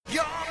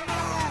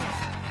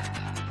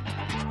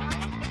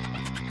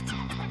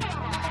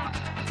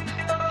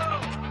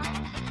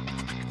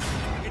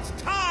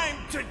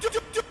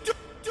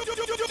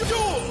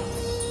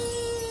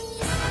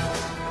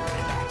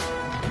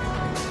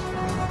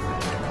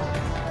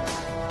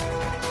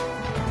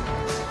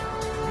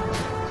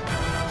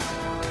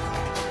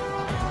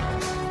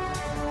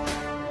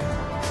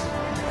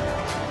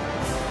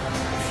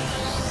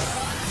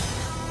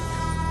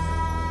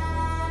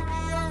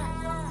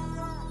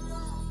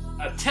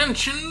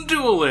Attention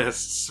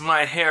duelists!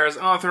 My hair is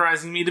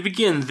authorizing me to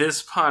begin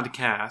this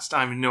podcast.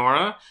 I'm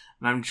Nora,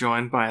 and I'm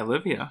joined by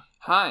Olivia.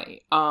 Hi.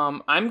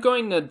 I'm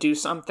going to do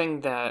something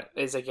that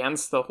is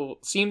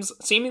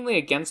seemingly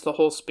against the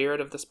whole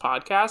spirit of this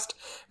podcast,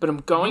 but I'm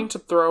going to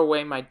throw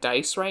away my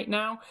dice right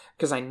now,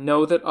 because I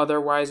know that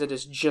otherwise it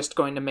is just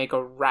going to make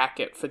a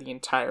racket for the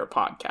entire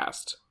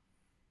podcast.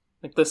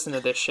 Like, listen to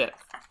this shit.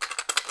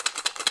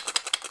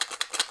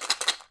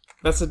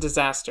 That's a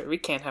disaster. We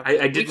can't have...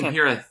 I didn't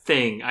hear a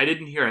thing. I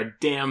didn't hear a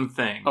damn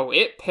thing. Oh,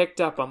 it picked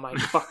up on my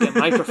fucking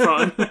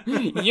microphone.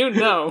 You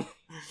know.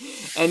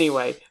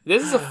 Anyway,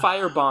 this is a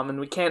firebomb, and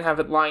we can't have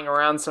it lying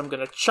around, so I'm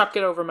going to chuck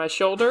it over my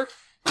shoulder.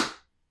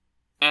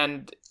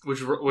 And...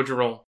 What'd you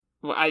roll?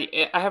 Well,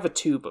 I have a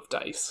tube of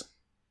dice.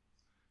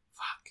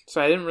 Fuck.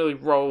 So I didn't really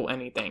roll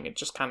anything. It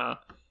just kind of...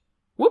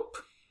 Whoop.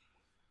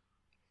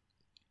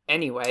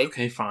 Anyway.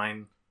 Okay,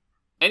 fine.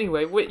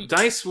 Anyway,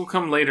 dice will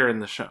come later in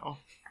the show.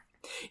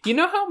 You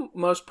know how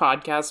most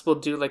podcasts will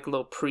do like a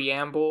little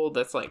preamble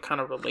that's like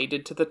kind of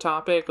related to the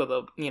topic, or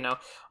they'll,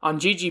 on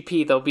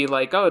GGP they'll be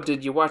like, "Oh,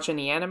 did you watch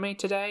any anime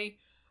today?"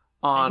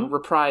 On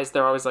Reprise,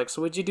 they're always like,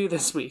 "So what'd you do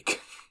this week?"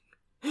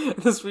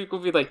 This week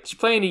we'll be like, "Did you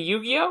play any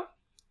Yu-Gi-Oh?"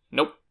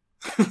 Nope.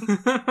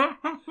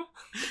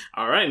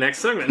 All right, next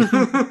segment.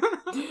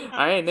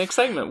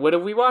 What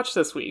did we watch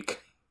this week?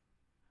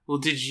 Well,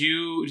 do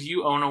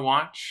you own a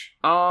watch?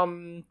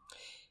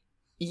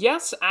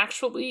 Yes,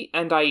 actually,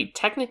 and I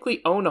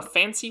technically own a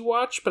fancy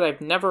watch, but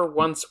I've never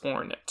once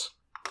worn it.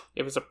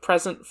 It was a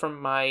present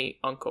from my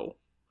uncle.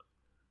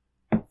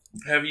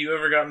 Have you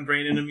ever gotten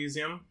brain in a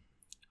museum?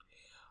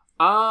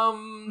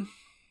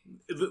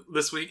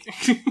 This week?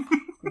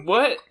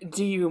 What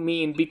do you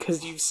mean?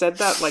 Because you've said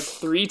that like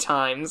 3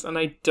 times, and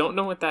I don't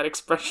know what that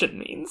expression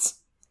means.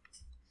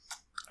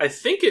 I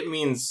think it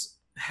means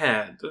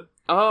head.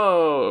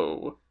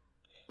 Oh.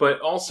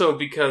 But also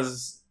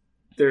because...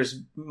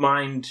 there's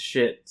mind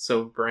shit,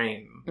 so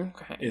brain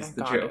is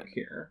the joke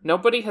here.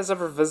 Nobody has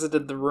ever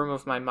visited the room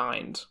of my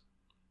mind.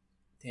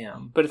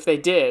 Damn. But if they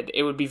did,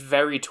 it would be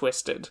very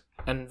twisted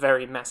and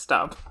very messed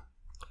up.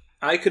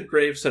 I could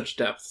brave such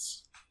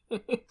depths.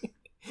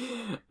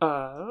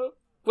 I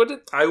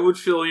would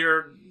fill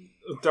your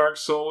dark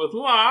soul with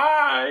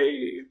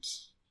light.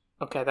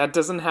 Okay, that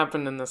doesn't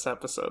happen in this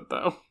episode,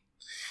 though.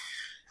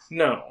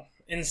 No.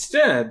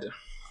 Instead,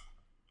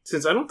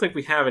 since I don't think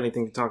we have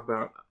anything to talk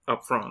about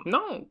up front.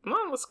 No,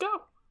 let's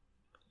go.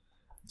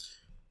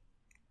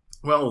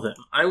 Well then,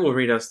 I will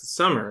read us the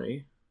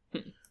summary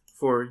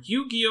for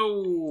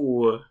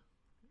Yu-Gi-Oh!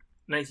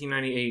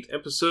 1998,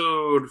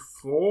 Episode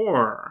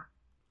 4.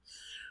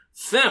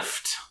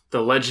 Theft,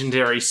 the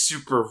legendary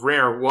super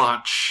rare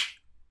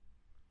watch.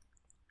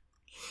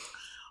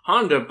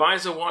 Honda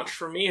buys a watch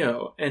for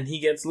Miho, and he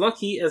gets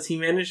lucky as he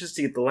manages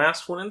to get the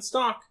last one in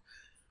stock.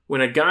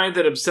 When a guy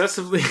that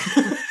obsessively...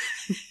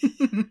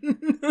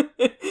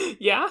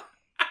 Yeah?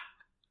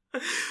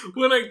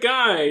 When a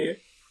guy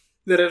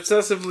that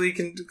obsessively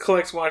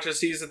collects watches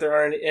sees that there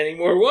aren't any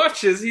more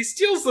watches, he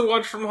steals the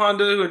watch from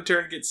Honda, who in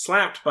turn gets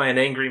slapped by an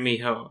angry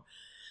Miho.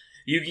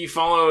 Yugi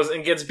follows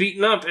and gets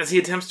beaten up as he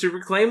attempts to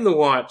reclaim the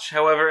watch.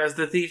 However, as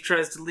the thief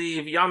tries to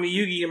leave, Yami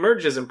Yugi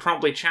emerges and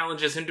promptly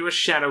challenges him to a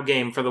shadow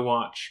game for the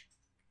watch.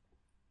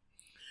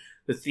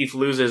 The thief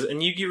loses,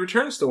 and Yugi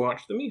returns the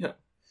watch to Miho.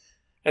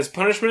 As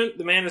punishment,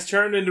 the man is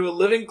turned into a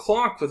living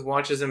clock with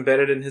watches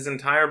embedded in his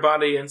entire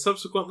body and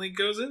subsequently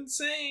goes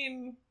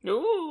insane.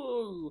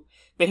 Ooh.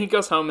 Then he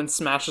goes home and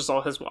smashes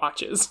all his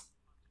watches.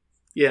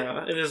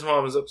 Yeah, and his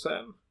mom is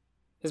upset.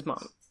 His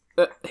mom.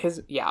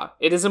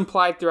 It is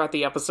implied throughout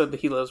the episode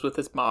that he lives with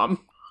his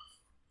mom.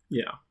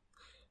 Yeah.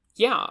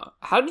 Yeah.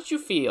 How did you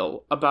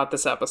feel about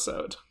this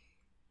episode?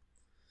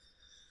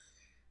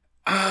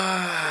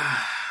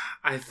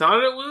 I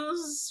thought it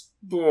was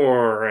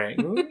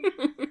boring.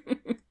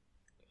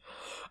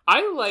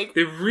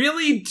 They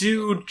really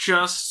do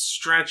just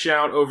stretch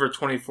out over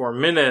 24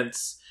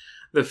 minutes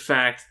the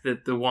fact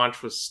that the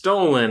watch was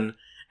stolen,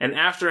 and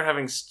after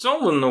having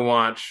stolen the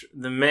watch,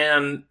 the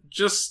man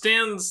just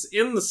stands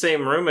in the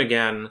same room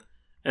again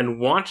and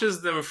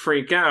watches them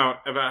freak out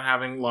about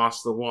having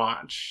lost the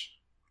watch.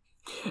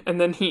 And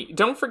then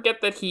don't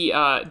forget that he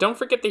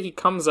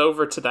comes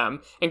over to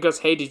them and goes,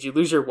 "Hey, did you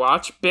lose your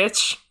watch,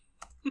 bitch?"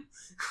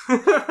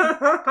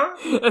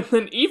 And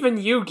then even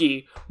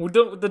Yugi,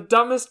 the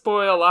dumbest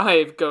boy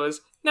alive, goes,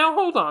 "Now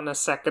hold on a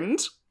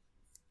second."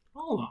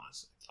 Hold on a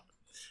second.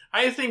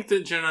 I think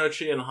that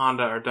Jinochi and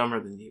Honda are dumber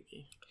than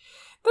Yugi.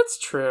 That's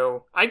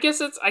true. I guess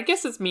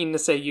it's mean to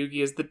say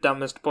Yugi is the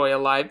dumbest boy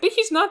alive, but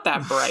he's not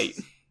that bright.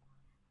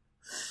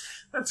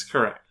 That's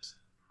correct.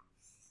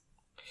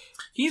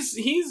 He's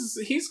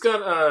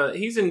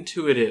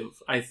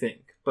intuitive, I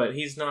think, but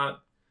he's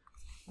not.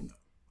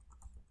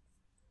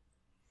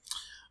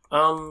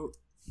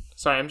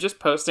 Sorry, I'm just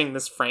posting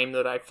this frame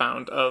that I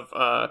found of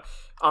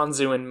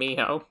Anzu and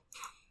Miho.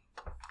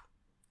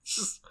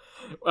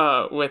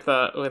 With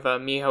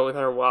Miho with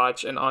her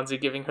watch and Anzu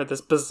giving her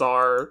this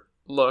bizarre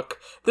look.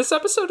 This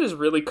episode is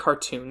really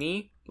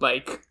cartoony.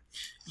 Like,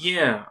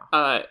 yeah.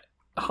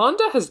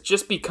 Honda has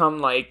just become,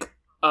 like,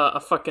 a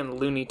fucking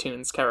Looney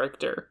Tunes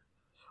character.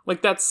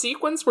 Like, that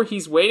sequence where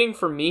he's waiting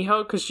for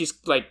Miho because she's,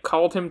 like,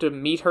 called him to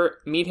meet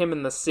him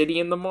in the city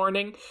in the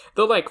morning.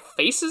 The, like,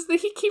 faces that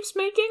he keeps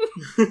making.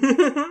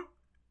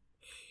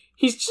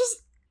 He's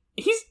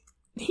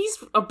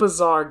a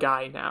bizarre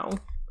guy now.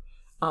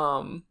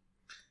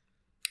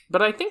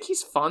 But I think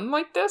he's fun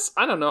like this.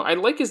 I don't know. I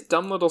like his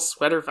dumb little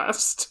sweater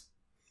vest.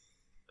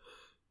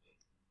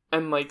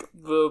 And, like,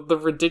 the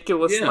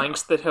ridiculous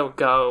lengths that he'll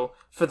go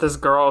for this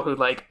girl who,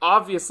 like,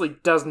 obviously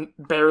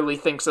barely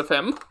thinks of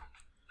him.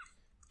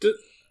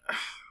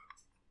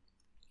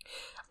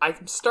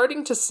 I'm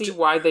starting to see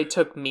why they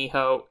took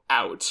Miho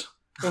out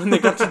when they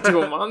got to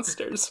Duel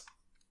Monsters.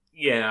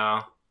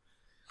 Yeah.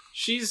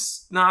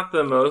 She's not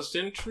the most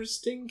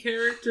interesting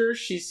character.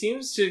 She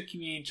seems to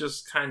be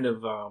just kind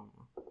of,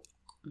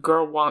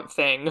 girl want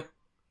thing.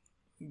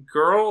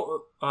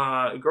 Girl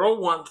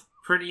want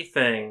pretty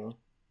thing.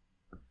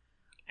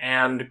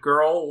 And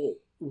girl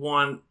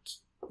want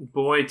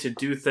boy to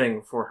do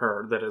thing for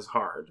her that is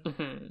hard.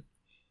 Mm-hmm.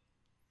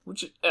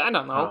 Which, I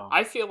don't know.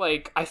 I feel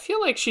like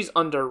she's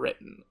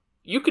underwritten.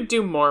 You could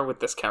do more with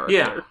this character.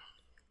 Yeah.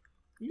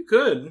 You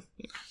could.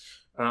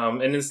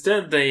 And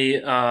instead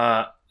they,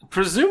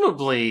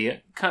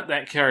 presumably cut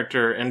that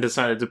character and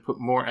decided to put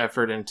more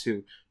effort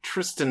into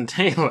Tristan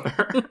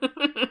Taylor.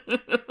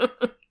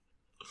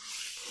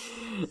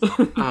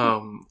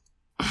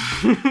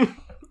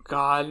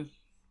 God.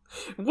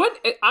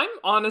 I'm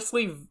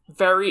honestly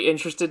very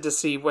interested to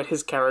see what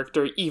his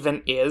character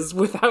even is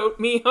without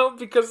Miho,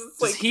 because it's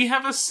like... Does he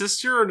have a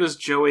sister, or does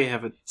Joey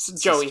have a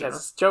sister?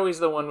 Joey's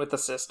the one with the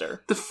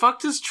sister. The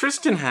fuck does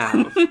Tristan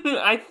have?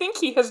 I think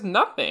he has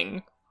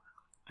nothing.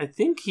 I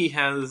think he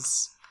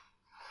has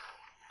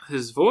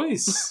his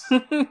voice.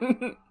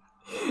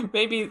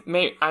 Maybe,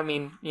 I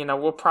mean, you know,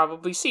 we'll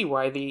probably see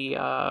why the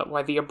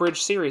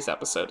abridged series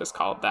episode is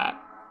called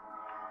that.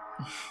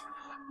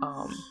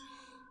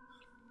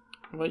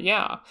 But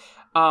yeah,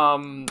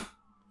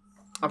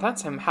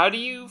 that's him. How do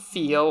you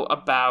feel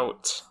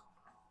about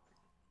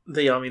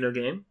the Yamino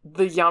game?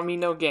 The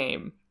Yamino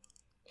game.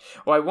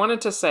 Well, I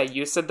wanted to say,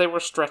 you said they were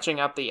stretching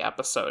out the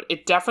episode.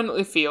 It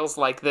definitely feels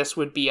like this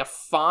would be a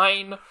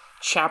fine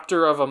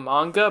chapter of a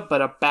manga,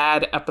 but a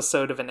bad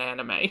episode of an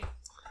anime.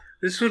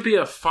 This would be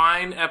a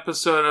fine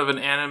episode of an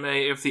anime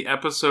if the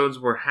episodes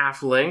were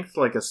half length,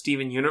 like a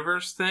Steven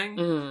Universe thing,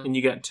 and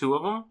you got 2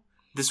 of them.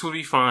 This would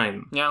be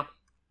fine. Yeah.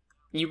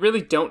 You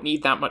really don't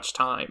need that much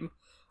time.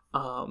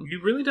 You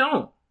really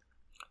don't.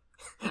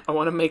 I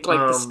want to make, like,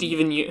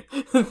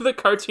 the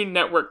Cartoon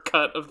Network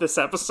cut of this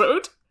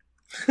episode.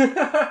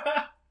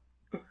 The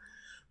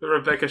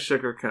Rebecca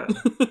Sugar cut.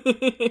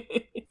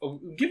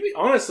 Give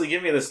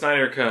me the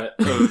Snyder cut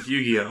of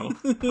Yu-Gi-Oh!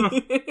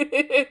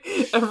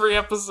 Every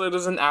episode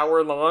is an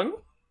hour long.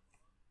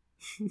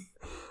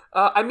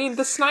 I mean,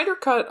 the Snyder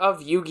cut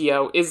of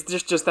Yu-Gi-Oh! Is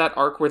just that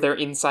arc where they're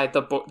inside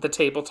the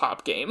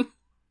tabletop game.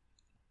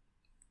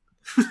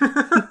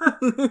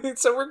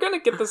 So we're gonna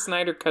get the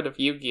Snyder cut of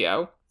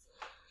Yu-Gi-Oh!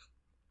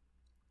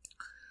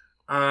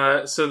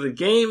 So the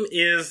game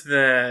is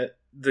that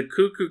the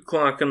cuckoo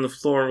clock on the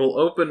floor will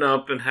open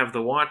up and have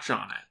the watch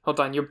on it. Hold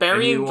on, you're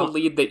burying the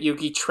lead that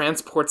Yugi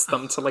transports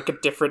them to, like, a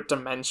different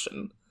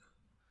dimension.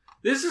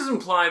 This is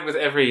implied with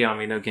every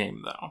Yamino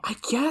game, though. I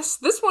guess.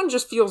 This one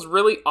just feels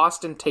really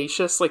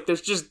ostentatious, like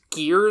there's just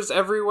gears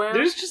everywhere.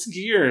 There's just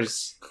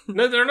gears.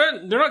 No, they're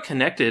not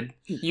connected.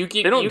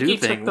 Yugi do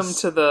took them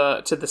to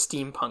the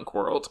steampunk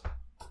world.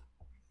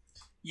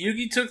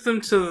 Yugi took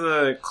them to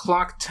the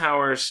clock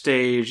tower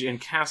stage in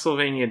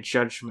Castlevania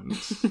Judgment.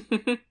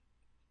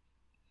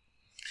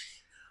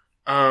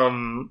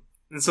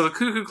 And so the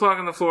cuckoo clock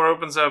on the floor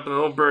opens up and the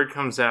little bird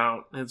comes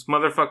out. Its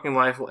motherfucking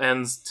life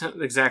ends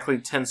exactly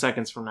 10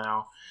 seconds from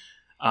now.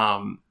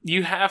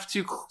 You have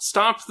to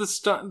stop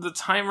the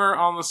timer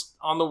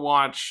on the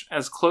watch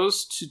as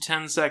close to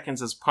 10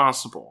 seconds as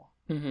possible.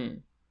 Mm-hmm.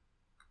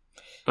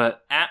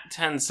 But at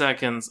 10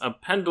 seconds, a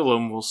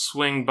pendulum will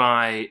swing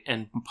by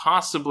and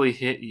possibly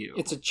hit you.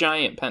 It's a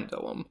giant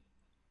pendulum.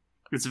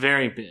 It's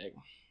very big.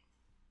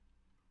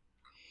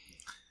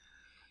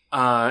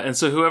 And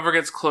so whoever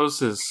gets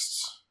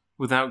closest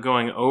without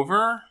going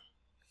over...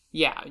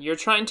 Yeah, you're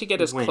trying to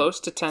get as close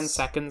to 10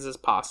 seconds as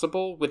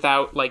possible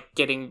without, like,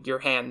 getting your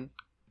hand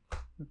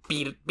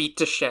beat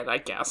to shit, I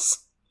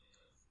guess,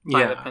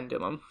 by the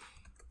pendulum.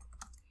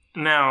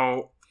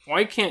 Now,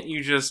 why can't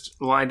you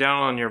just lie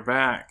down on your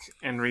back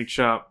and reach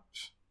up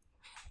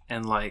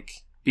and, like,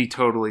 be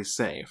totally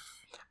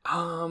safe?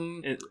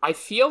 I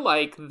feel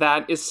like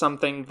that is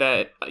something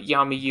that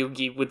Yami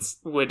Yugi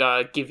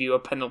would give you a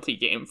penalty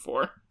game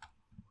for.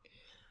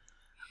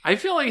 I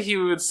feel like he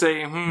would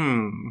say,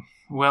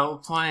 well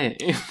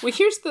played. Well,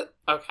 here's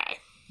okay.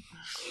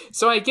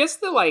 So I guess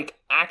the, like,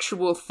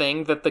 actual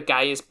thing that the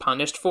guy is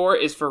punished for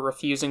is for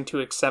refusing to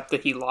accept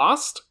that he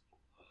lost.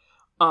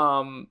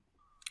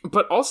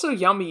 But also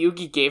Yami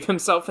Yugi gave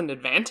himself an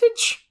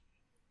advantage.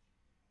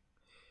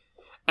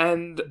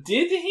 And...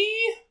 Did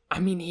he? I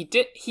mean, he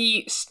did.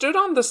 He stood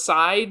on the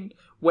side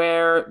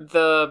where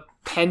the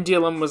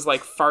pendulum was,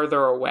 like,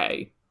 farther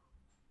away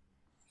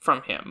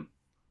from him.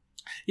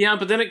 Yeah,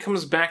 but then it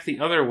comes back the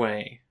other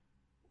way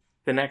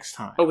the next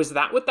time. Oh, is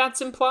that what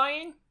that's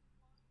implying?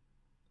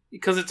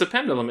 Because it's a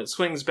pendulum, it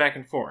swings back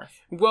and forth.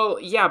 Well,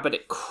 yeah, but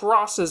it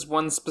crosses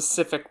one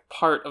specific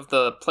part of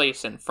the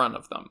place in front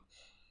of them.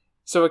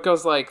 So it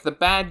goes like, the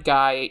bad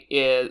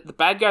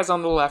guy's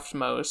on the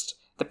leftmost,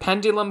 the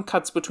pendulum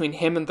cuts between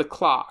him and the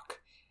clock,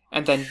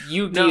 and then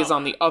Yugi is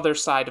on the other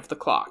side of the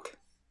clock.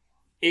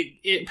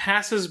 It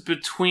passes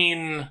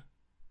between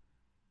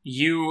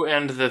you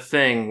and the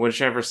thing,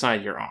 whichever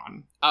side you're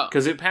on.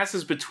 Because it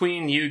passes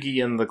between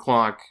Yugi and the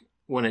clock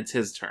when it's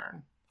his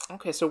turn.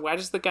 Okay, so why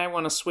does the guy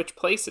want to switch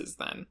places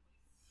then?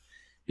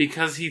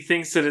 Because he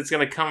thinks that it's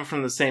going to come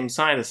from the same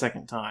side a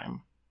second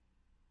time.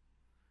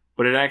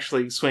 But it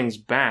actually swings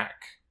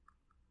back.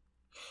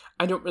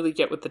 I don't really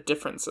get what the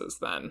difference is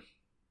then.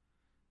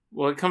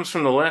 Well, it comes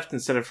from the left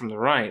instead of from the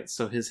right,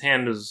 so his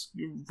hand is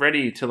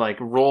ready to, like,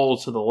 roll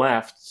to the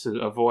left to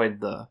avoid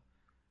the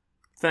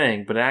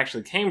thing, but it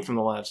actually came from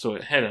the left, so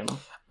it hit him.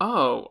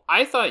 Oh,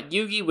 I thought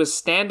Yugi was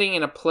standing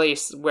in a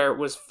place where it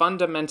was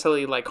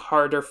fundamentally, like,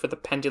 harder for the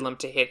pendulum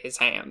to hit his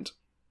hand.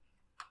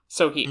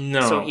 So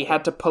he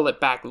had to pull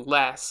it back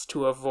less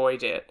to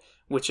avoid it,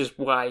 which is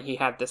why he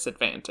had this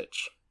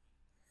advantage.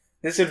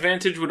 This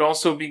advantage would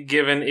also be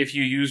given if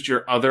you used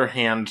your other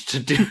hand to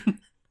do.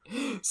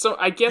 So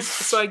I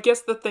guess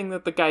the thing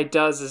that the guy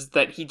does is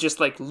that he just,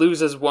 like,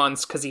 loses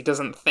once because he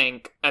doesn't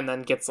think, and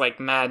then gets, like,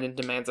 mad and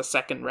demands a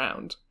second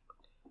round.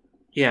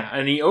 Yeah,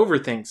 and he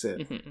overthinks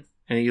it. Mm-hmm.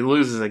 And he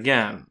loses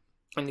again.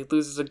 And then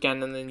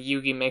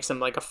Yugi makes him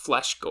like a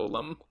flesh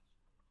golem.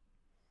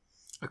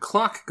 A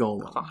clock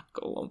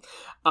golem.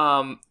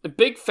 A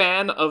big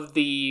fan of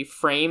the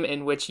frame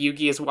in which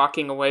Yugi is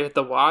walking away with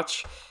the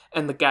watch,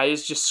 and the guy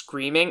is just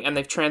screaming, and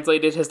they've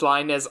translated his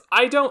line as,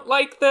 "I don't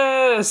like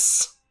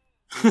this!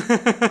 I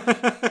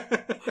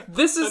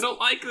don't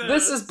like this!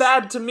 This is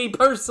bad to me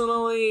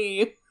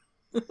personally!"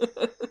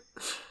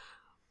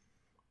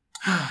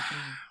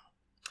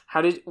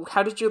 How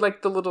did you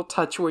like the little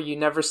touch where you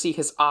never see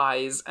his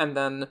eyes, and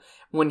then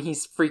when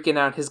he's freaking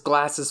out, his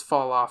glasses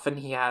fall off, and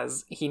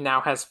he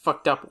now has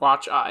fucked up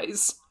watch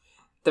eyes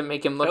that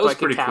make him look like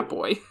a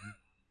catboy? Cool.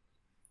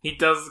 He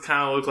does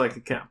kind of look like a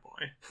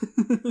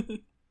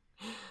catboy.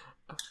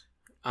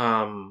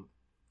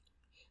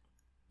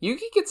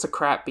 Yugi gets the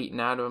crap beaten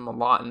out of him a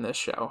lot in this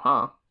show,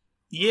 huh?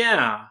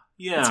 Yeah.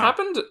 It's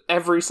happened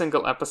every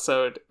single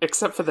episode,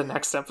 except for the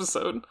next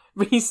episode.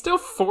 But he's still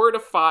 4 to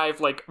 5,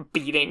 like,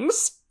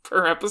 beatings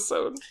per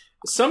episode.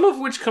 Some of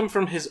which come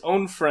from his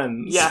own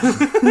friends. Yeah.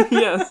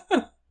 Yes.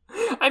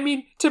 I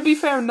mean, to be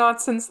fair,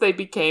 not since they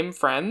became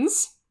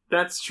friends.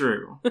 That's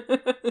true.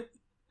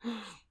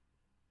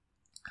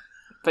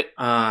 But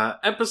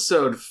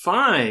episode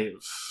 5.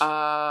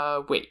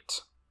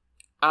 Wait.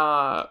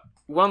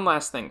 One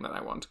last thing that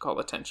I want to call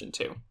attention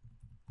to.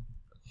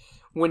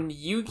 When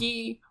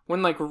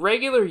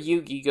regular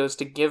Yugi goes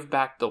to give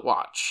back the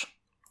watch,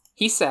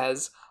 he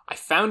says, "I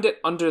found it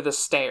under the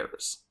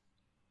stairs."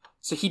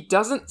 So he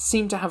doesn't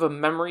seem to have a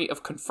memory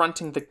of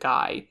confronting the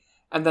guy.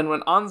 And then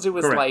when Anzu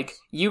is like,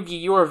 "Yugi,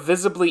 you are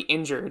visibly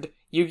injured,"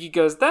 Yugi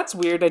goes, "That's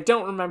weird, I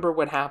don't remember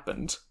what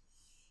happened."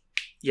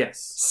 Yes.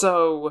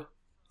 So,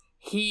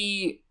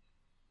 the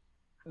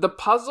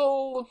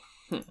puzzle...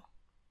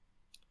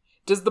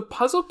 Does the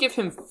puzzle give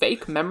him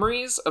fake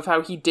memories of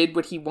how he did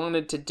what he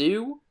wanted to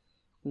do?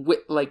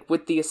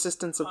 With the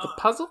assistance of the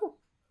puzzle?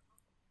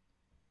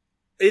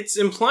 It's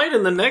implied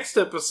in the next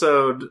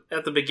episode,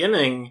 at the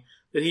beginning,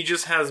 that he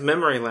just has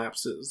memory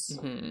lapses.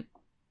 Mm-hmm.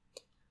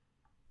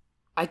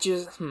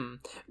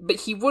 But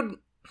he would...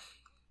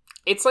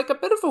 It's like a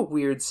bit of a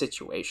weird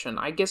situation,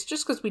 I guess,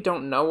 just because we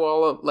don't know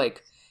all of,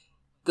 like...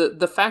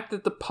 The fact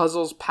that the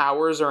puzzle's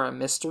powers are a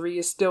mystery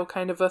is still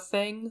kind of a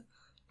thing.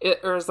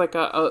 Or is like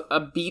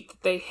a beat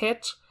that they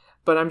hit.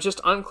 But I'm just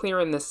unclear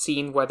in this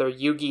scene whether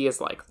Yugi is,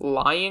 like,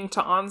 lying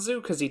to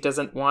Anzu because he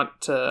doesn't want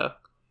to...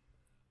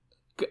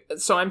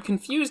 So I'm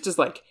confused as,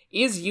 like,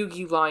 is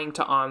Yugi lying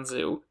to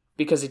Anzu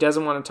because he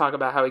doesn't want to talk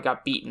about how he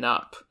got beaten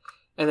up?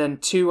 And then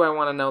 2, I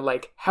want to know,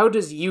 like, how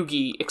does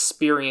Yugi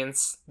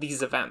experience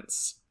these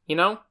events? You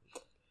know?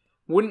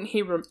 Wouldn't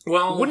he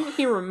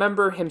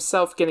remember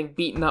himself getting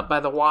beaten up by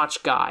the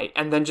watch guy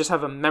and then just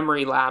have a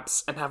memory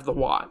lapse and have the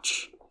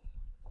watch?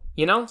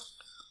 You know?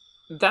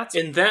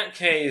 In that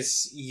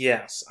case,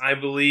 yes. I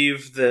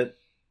believe that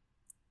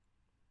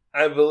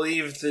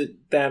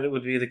it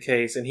would be the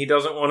case, and he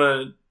doesn't want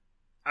to...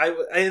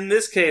 In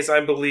this case,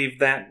 I believe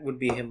that would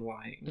be him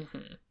lying.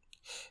 Mm-hmm.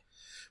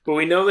 But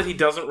we know that he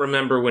doesn't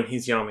remember when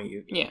he's Yami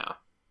Yugi. Yeah.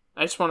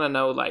 I just want to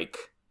know, like...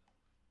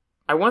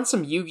 I want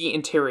some Yugi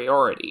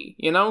interiority,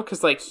 you know?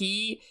 Because, like,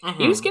 he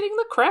was getting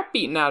the crap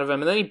beaten out of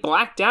him, and then he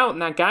blacked out,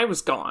 and that guy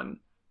was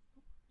gone.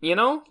 You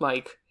know?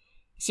 Like...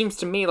 Seems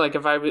to me like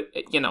if I would,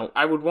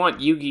 I would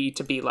want Yugi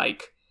to be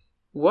like,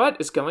 what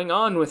is going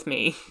on with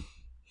me?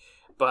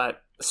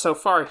 But so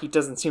far, he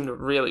doesn't seem to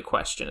really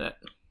question it.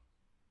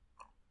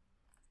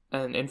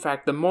 And in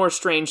fact, the more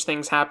strange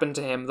things happen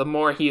to him, the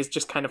more he is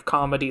just kind of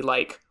comedy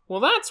like, Well,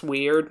 that's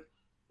weird.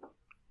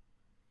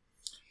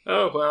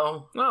 Oh,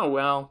 well. Oh,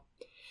 well.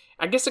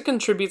 I guess it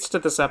contributes to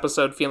this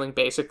episode feeling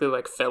basically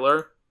like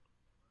filler.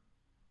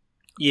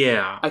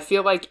 Yeah. I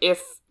feel like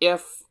if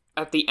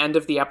at the end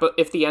of the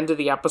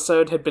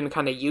episode had been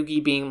kind of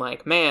Yugi being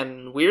like,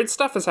 man, weird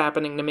stuff is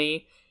happening to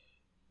me,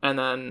 and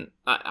then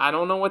I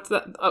don't know what's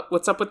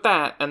up with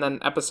that, and then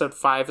episode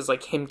 5 is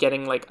like him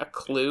getting like a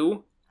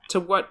clue to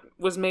what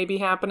was maybe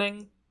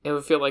happening, it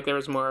would feel like there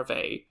was more of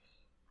a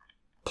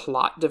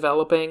plot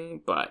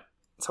developing, but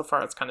so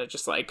far it's kind of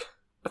just like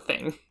a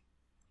thing.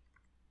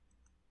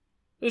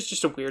 It's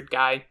just a weird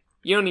guy.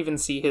 You don't even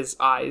see his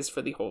eyes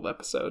for the whole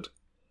episode.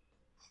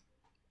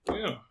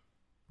 Yeah.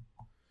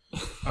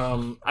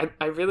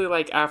 I really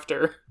like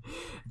after.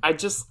 I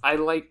guess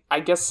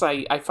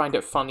I find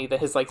it funny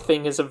that his like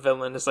thing as a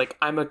villain is like,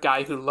 I'm a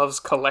guy who loves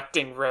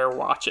collecting rare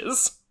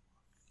watches.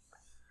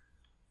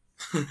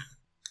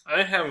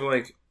 I have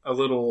like a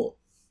little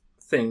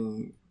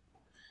thing,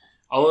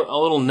 a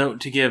little note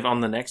to give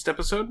on the next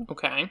episode.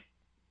 Okay.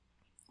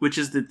 Which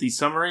is that the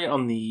summary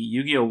on the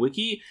Yu-Gi-Oh!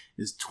 Wiki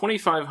is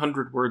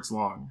 2,500 words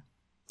long.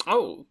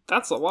 Oh,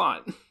 that's a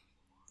lot.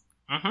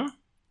 Mm-hmm.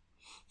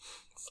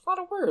 It's a lot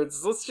of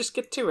words. Let's just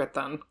get to it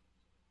then.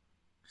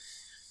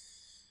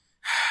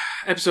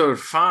 Episode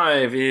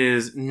 5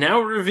 is Now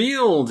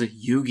Revealed,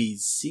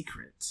 Yugi's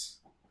Secret.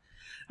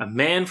 A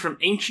man from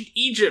ancient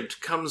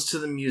Egypt comes to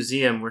the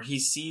museum where he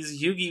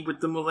sees Yugi with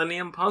the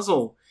Millennium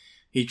Puzzle.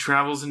 He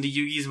travels into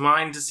Yugi's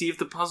mind to see if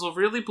the puzzle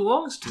really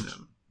belongs to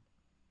him.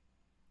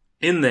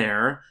 In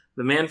there,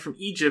 the man from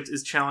Egypt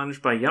is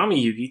challenged by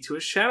Yami Yugi to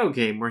a shadow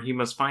game where he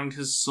must find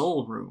his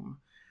soul room.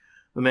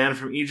 The man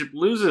from Egypt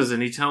loses,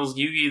 and he tells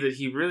Yugi that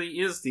he really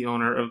is the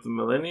owner of the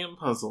Millennium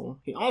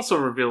Puzzle. He also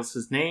reveals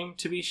his name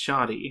to be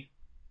Shadi.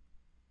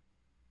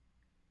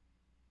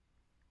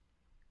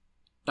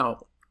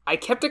 Oh, I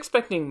kept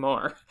expecting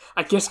more.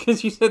 I guess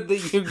because you said the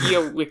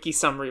Yu-Gi-Oh! Wiki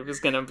summary was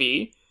going to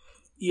be.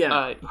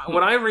 Yeah,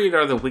 what I read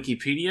are the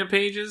Wikipedia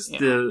pages. Yeah.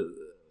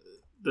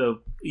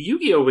 The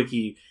Yu-Gi-Oh!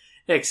 Wiki,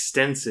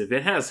 extensive.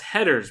 It has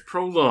headers,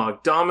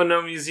 prologue,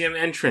 Domino Museum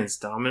entrance,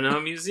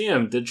 Domino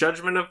Museum, The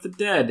Judgment of the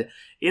Dead,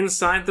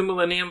 Inside the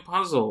Millennium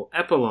Puzzle,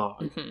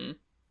 epilogue. Mm-hmm.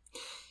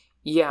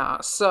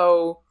 Yeah,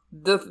 so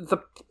the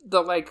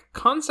like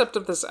concept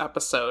of this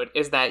episode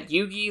is that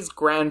Yugi's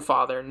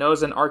grandfather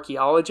knows an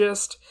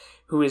archaeologist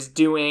who is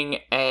doing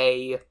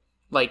a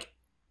like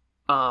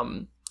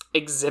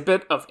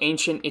exhibit of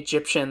ancient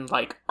Egyptian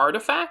like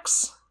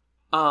artifacts.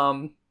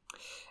 And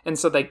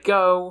so they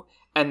go,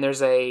 and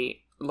there's a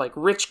like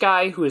rich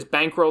guy who is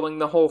bankrolling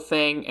the whole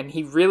thing, and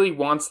he really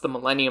wants the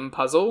Millennium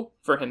Puzzle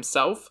for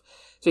himself.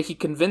 So he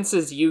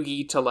convinces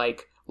Yugi to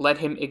like let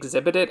him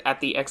exhibit it at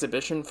the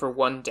exhibition for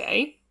one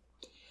day.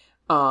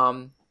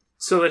 So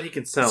that he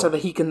can sell So it.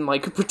 that he can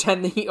like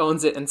pretend that he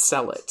owns it and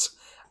sell it.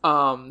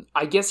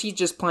 I guess he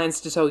just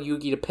plans to tell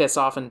Yugi to piss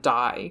off and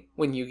die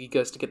when Yugi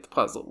goes to get the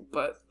puzzle,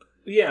 but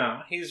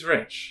Yeah, he's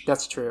rich.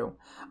 that's true.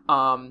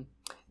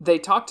 They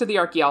talk to the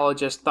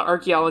archaeologist. The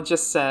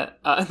archaeologist said,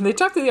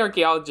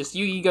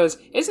 Yugi goes,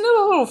 isn't it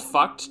a little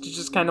fucked to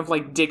just kind of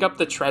like dig up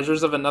the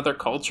treasures of another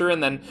culture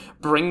and then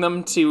bring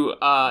them to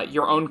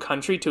your own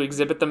country to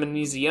exhibit them in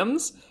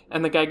museums?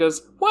 And the guy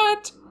goes,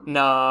 what?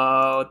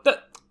 No,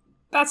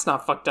 that's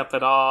not fucked up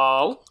at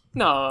all.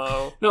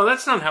 No,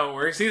 that's not how it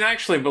works. These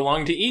actually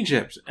belong to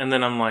Egypt. And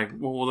then I'm like,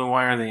 well, then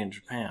why are they in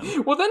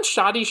Japan? Well, then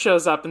Shadi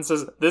shows up and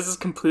says, this is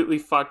completely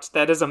fucked.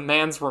 That is a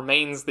man's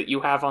remains that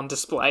you have on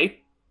display.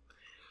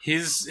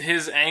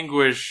 His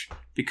anguish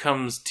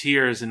becomes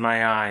tears in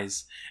my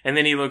eyes. And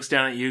then he looks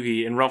down at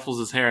Yugi and ruffles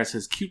his hair and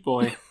says, cute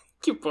boy.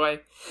 Cute boy.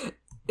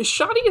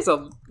 Shadi is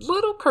a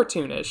little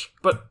cartoonish,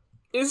 but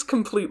is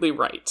completely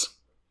right.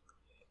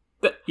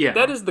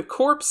 That is the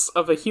corpse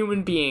of a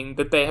human being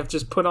that they have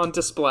just put on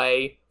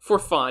display for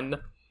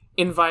fun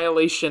in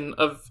violation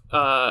of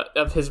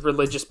his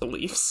religious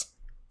beliefs.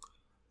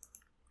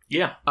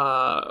 Yeah.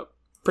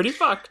 Pretty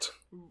fucked.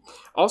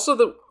 Also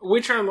the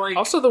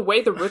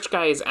way the rich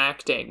guy is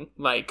acting,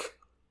 like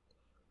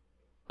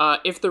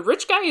if the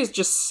rich guy is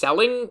just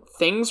selling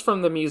things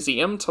from the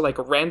museum to like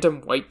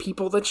random white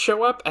people that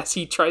show up as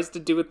he tries to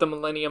do with the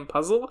Millennium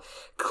Puzzle,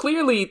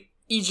 clearly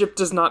Egypt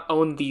does not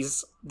own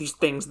these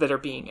things that are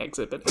being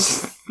exhibited.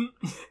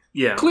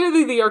 Yeah.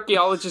 Clearly the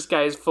archaeologist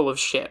guy is full of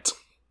shit.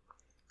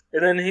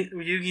 And then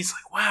Yugi's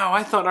like, wow,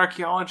 I thought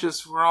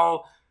archaeologists were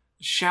all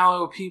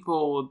shallow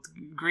people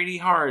with greedy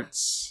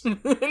hearts.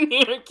 And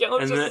the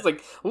archaeologist is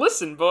like,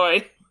 listen,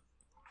 boy.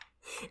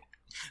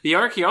 The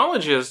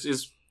archaeologist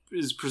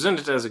is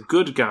presented as a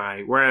good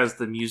guy, whereas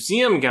the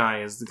museum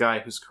guy is the guy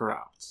who's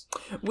corrupt.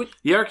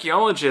 The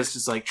archaeologist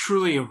is like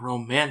truly a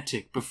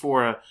romantic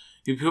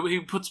he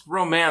puts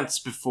romance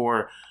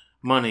before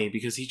money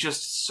because he's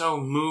just so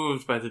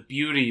moved by the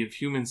beauty of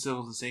human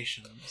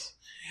civilizations.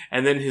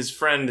 And then his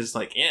friend is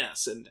like,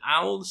 yes, and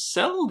I'll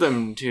sell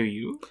them to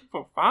you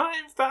for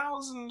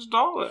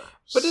 $5,000.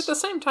 But at the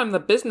same time, the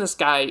business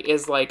guy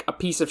is like a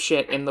piece of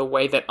shit in the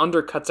way that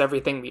undercuts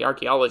everything the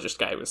archaeologist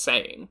guy was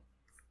saying.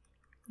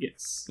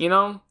 Yes. You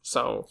know?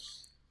 So,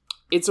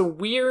 it's a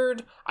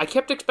weird... I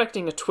kept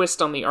expecting a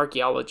twist on the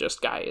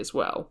archaeologist guy as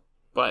well,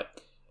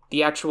 but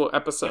the actual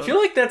episode... I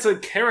feel like that's a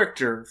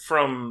character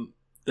from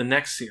the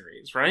next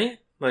series, right?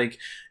 Like,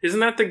 isn't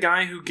that the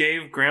guy who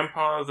gave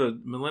Grandpa the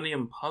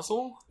Millennium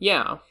Puzzle?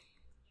 Yeah.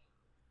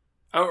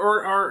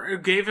 Or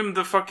gave him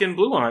the fucking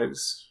blue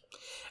eyes.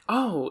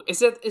 Oh,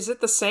 is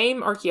it the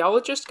same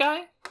archaeologist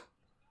guy?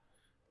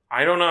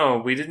 I don't know.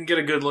 We didn't get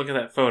a good look at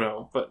that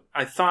photo, but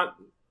I thought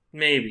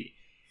maybe.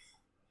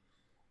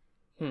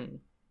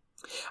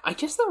 I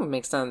guess that would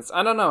make sense.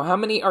 I don't know. How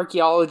many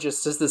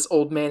archaeologists is this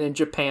old man in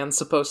Japan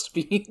supposed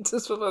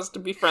to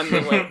be friendly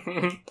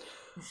with?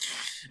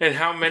 And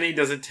how many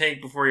does it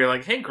take before you're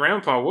like, hey,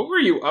 Grandpa, what were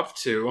you up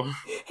to?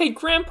 Hey,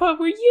 Grandpa,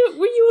 were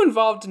you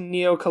involved in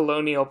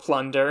neo-colonial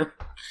plunder?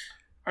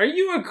 Are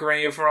you a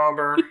grave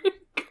robber?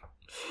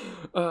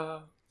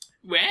 Well,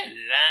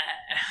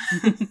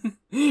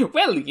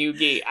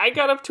 Yugi, I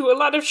got up to a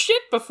lot of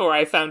shit before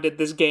I founded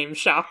this game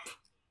shop.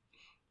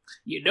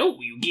 You know,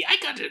 Yugi, I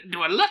got to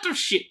do a lot of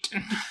shit.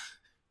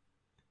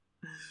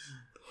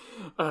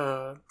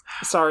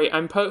 Sorry,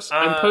 I'm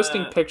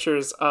posting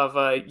pictures of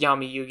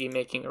Yami Yugi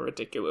making a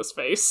ridiculous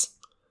face.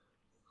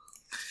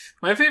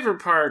 My favorite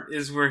part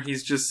is where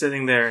he's just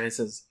sitting there and he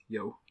says,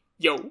 yo.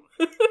 Yo.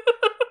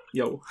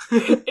 Yo.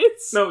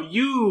 It's... No,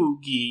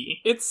 Yugi.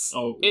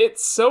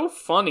 It's so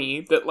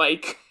funny that,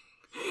 like,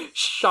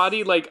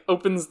 Shadi, like,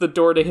 opens the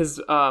door to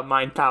his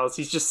mind palace.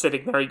 He's just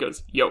sitting there. He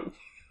goes, yo.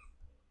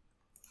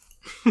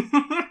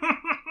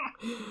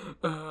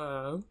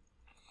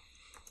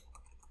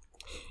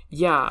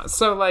 Yeah,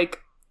 so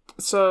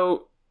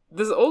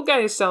this old guy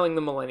is selling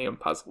the Millennium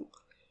Puzzle.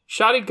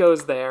 Shadi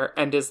goes there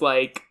and is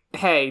like,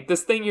 hey,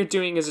 this thing you're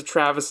doing is a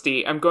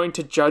travesty. I'm going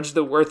to judge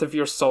the worth of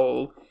your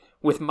soul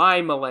with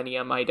my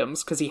Millennium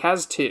Items, because he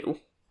has two.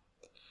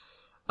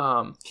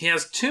 He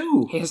has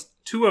two? He has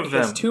two of them. He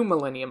has two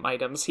Millennium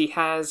Items. He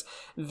has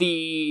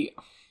the...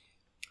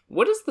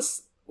 What is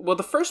this? Well,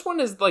 the first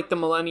one is, like, the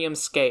Millennium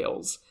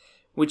Scales,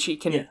 which he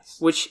can... Yes.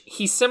 Which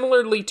he,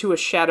 similarly to a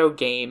shadow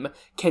game,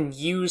 can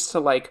use to,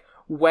 like,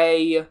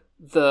 weigh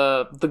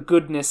the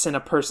goodness in a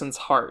person's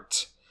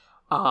heart,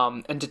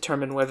 and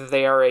determine whether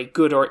they are a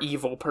good or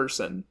evil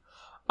person.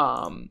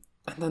 And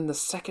then the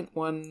second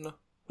one...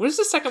 What is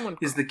the second one?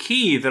 Is the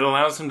key that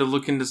allows him to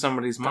look into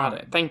somebody's mind.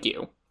 Got it. Thank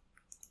you.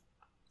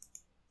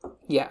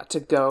 Yeah, to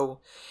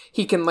go...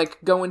 He can, like,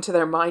 go into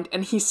their mind,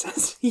 and he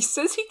says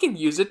he can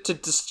use it to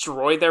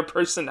destroy their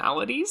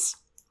personalities.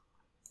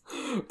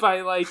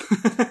 By, like...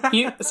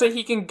 So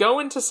he can go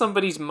into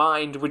somebody's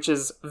mind, which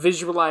is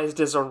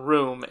visualized as a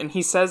room, and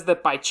he says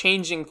that by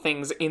changing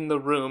things in the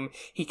room,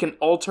 he can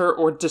alter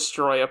or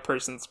destroy a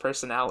person's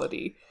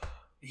personality.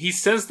 He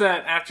says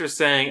that after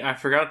saying, I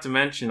forgot to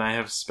mention I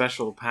have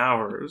special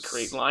powers.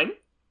 Great line.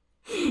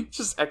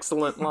 Just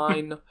excellent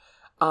line.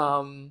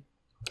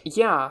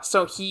 Yeah,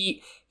 so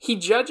he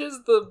judges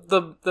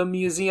the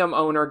museum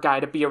owner guy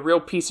to be a real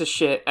piece of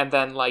shit, and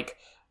then, like,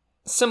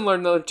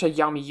 similar to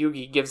Yami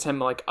Yugi, gives him,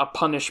 like, a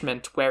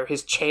punishment where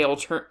his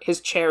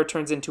chair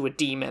turns into a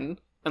demon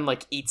and,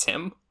 like, eats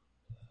him.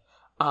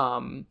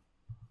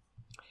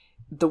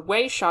 The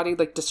way Shadi,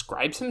 like,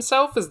 describes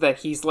himself is that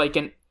he's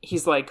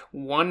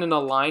one in a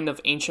line of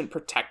ancient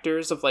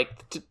protectors of,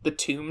 like, the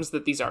tombs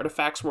that these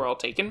artifacts were all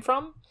taken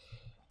from.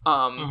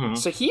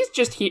 So he's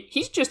just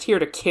here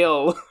to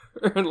kill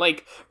or,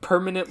 like,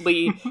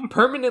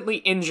 permanently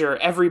injure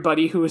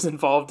everybody who is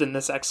involved in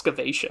this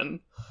excavation.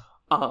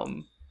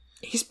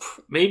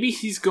 Maybe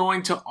he's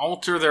going to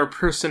alter their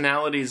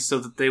personalities so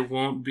that they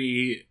won't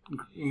be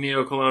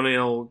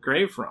neo-colonial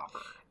grave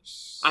robbers.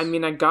 I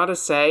mean, I gotta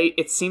say,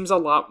 it seems a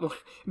lot more...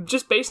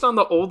 Just based on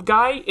the old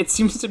guy, it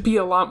seems to be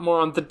a lot more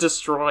on the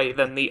destroy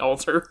than the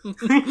alter.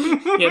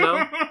 You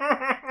know?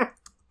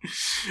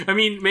 I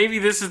mean, maybe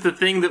this is the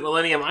thing that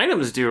Millennium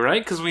Items do,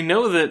 right? Because we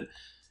know that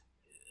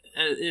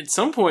at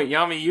some point,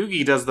 Yami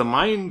Yugi does the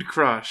mind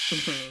crush.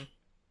 Mm-hmm.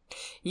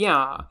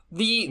 Yeah.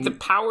 The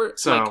power...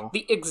 Like,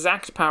 the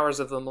exact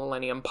powers of the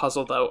Millennium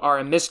Puzzle, though, are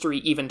a mystery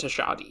even to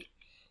Shadi.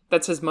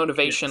 That's his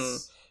motivation...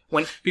 Yes.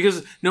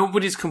 Because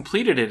nobody's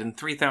completed it in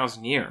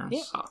 3,000 years.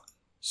 Yeah.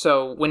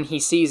 So when he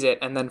sees it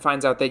and then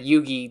finds out that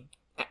Yugi,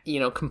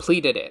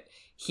 completed it,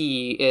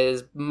 he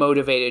is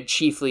motivated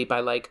chiefly by,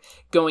 like,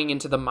 going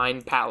into the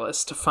Mind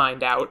Palace to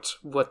find out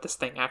what this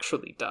thing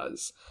actually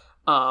does.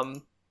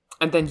 And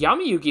then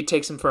Yami Yugi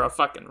takes him for a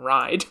fucking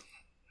ride.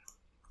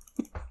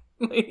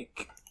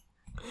 Like...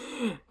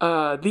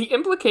 the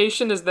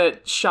implication is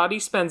that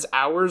Shadi spends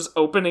hours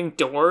opening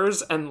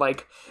doors and,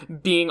 like,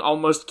 being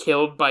almost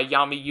killed by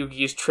Yami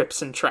Yugi's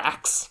trips and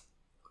traps.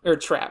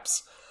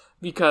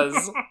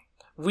 Because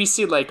we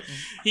see, like...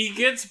 He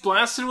gets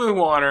blasted with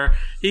water,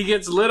 he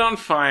gets lit on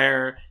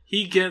fire,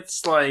 he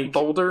gets, like...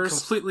 Boulders.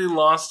 Completely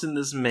lost in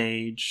this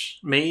maze.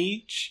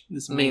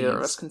 Neither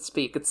of us can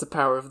speak, it's the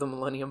power of the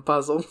Millennium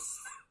Puzzle.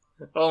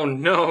 Oh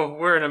no,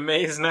 we're in a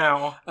maze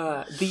now.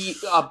 The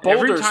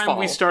boulders Every time fall.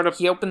 We start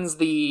he opens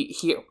the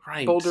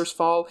right. Boulders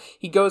fall.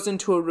 He goes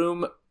into a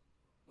room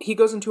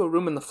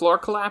and the floor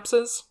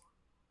collapses.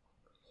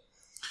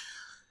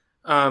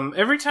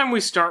 Every time we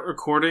start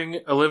recording,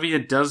 Olivia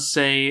does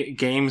say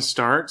game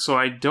start, so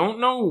I don't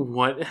know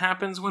what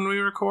happens when we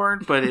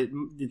record, but it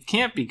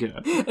can't be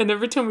good. And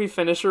every time we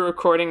finish a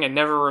recording, I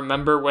never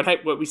remember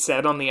what we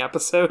said on the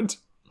episode.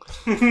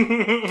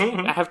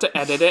 I have to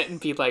edit it and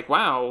be like,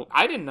 wow,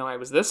 I didn't know I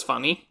was this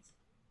funny.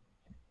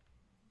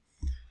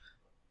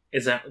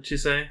 Is that what you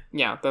say?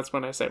 Yeah, that's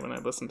what I say when I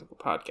listen to the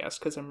podcast,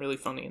 because I'm really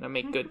funny and I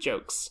make good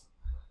jokes.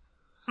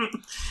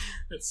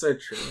 That's so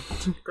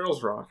true.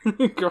 Girls rock.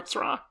 Girls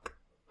rock.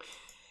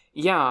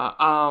 Yeah,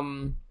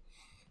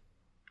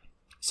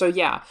 so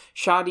yeah,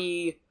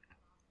 Shadi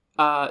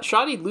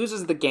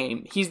loses the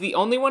game. He's the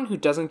only one who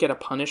doesn't get a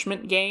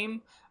punishment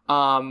game.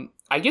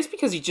 I guess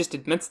because he just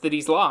admits that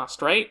he's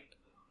lost, right?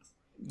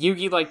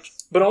 Yugi,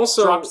 but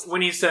also, drops...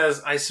 when he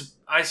says, I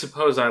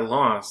suppose I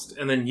lost,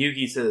 and then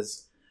Yugi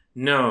says,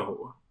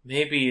 no,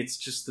 maybe it's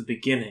just the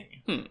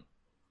beginning.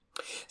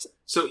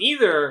 So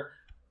either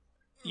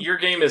your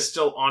game is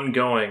still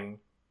ongoing,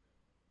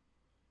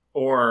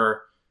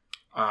 or,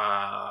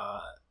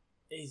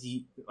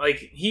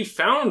 he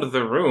found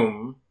the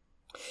room.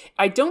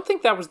 I don't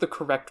think that was the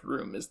correct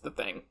room, is the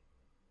thing.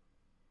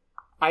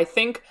 I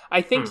think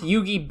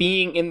Yugi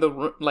being in the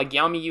room,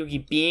 Yami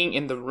Yugi being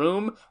in the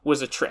room,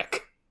 was a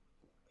trick.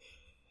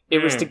 It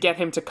was to get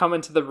him to come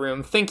into the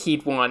room, think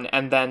he'd won,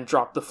 and then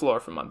drop the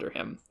floor from under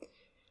him.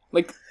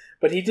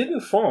 But he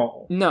didn't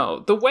fall. No,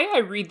 the way I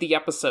read the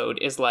episode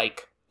is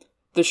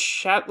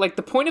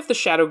the point of the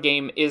shadow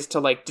game is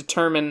to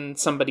determine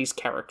somebody's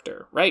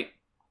character, right?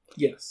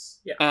 Yes.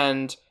 Yeah.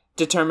 And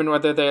determine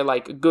whether they're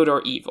good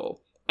or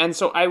evil. And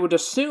so I would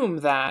assume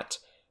that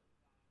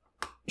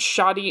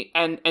Shadi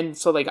and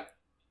so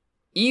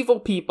evil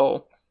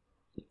people,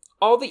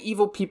 all the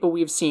evil people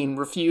we've seen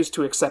refuse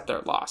to accept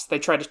their loss. They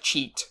try to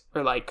cheat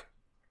or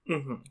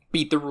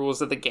beat the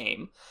rules of the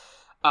game.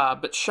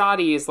 But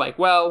Shadi is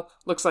well,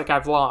 looks like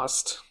I've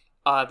lost.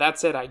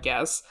 That's it, I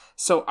guess.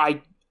 So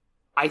I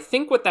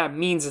think what that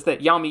means is that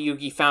Yami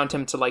Yugi found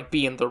him to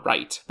be in the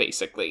right,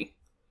 basically.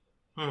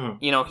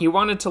 You know, he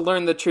wanted to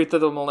learn the truth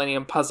of the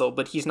Millennium Puzzle,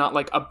 but he's not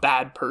a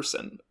bad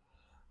person.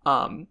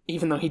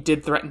 Even though he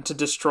did threaten to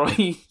destroy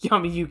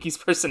Yami Yugi's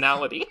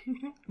personality.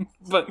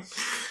 But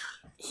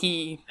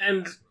he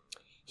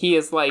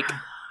is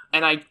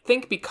and I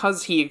think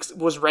because he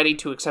was ready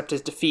to accept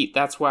his defeat,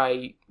 that's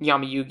why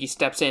Yami Yugi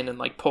steps in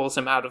and pulls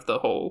him out of the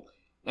hole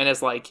and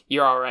is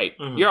you're alright.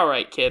 You're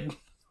alright, kid.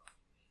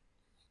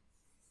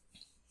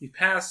 You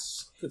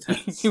passed the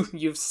test.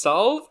 You've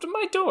solved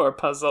my door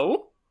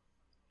puzzle.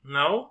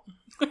 No?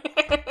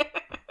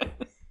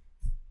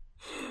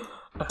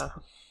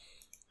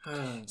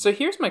 So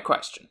here's my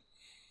question.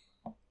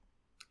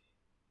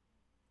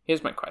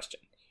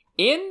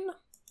 In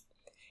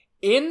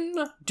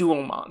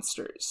Duel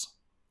Monsters,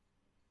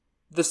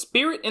 the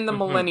spirit in the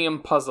Millennium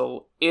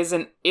Puzzle is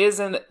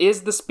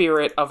the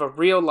spirit of a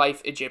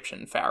real-life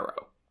Egyptian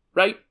pharaoh,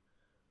 right?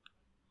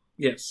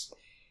 Yes.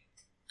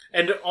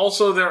 And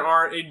also there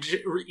are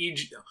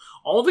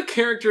all the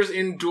characters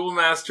in Duel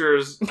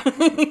Monsters,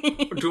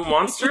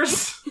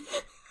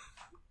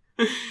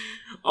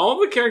 all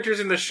the characters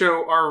in the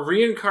show are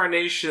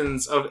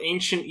reincarnations of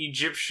ancient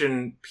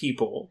Egyptian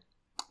people.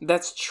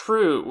 That's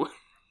true.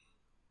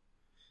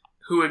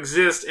 Who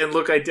exist and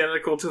look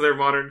identical to their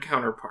modern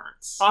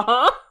counterparts.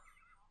 Uh-huh.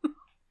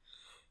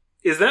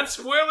 Is that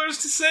spoilers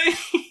to say?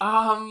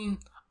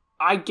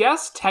 I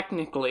guess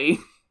technically.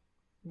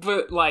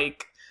 But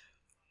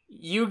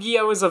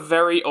Yu-Gi-Oh! Is a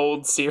very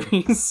old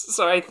series,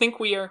 so I think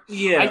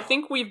I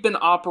think we've been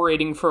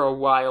operating for a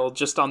while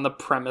just on the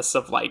premise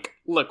of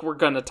look, we're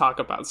gonna talk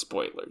about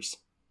spoilers.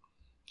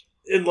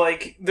 And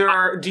there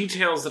are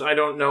details that I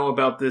don't know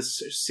about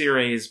this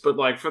series, but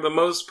for the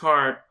most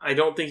part, I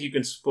don't think you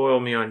can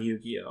spoil me on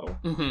Yu-Gi-Oh!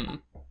 Mm-hmm.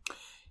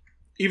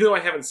 Even though I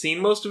haven't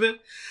seen most of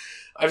it,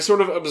 I've sort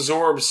of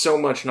absorbed so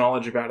much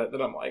knowledge about it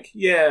that I'm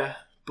yeah,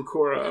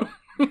 Bakura,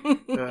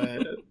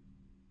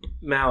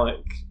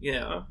 Malik,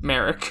 yeah.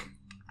 Merrick?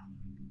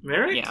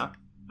 Yeah.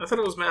 I thought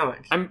it was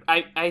Malik.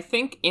 I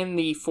think in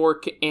the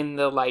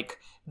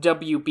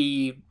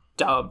WB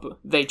dub,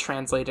 they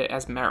translate it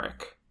as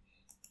Merrick.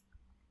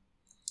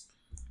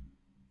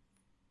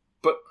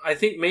 But I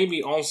think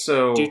maybe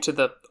also... due to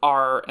the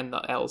R and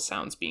the L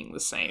sounds being the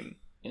same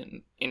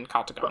in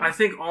Katagami. But I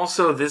think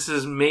also this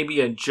is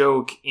maybe a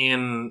joke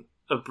in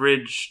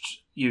Abridged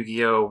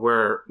Yu-Gi-Oh!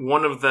 Where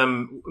one of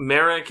them,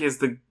 Merrick is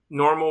the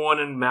normal one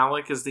and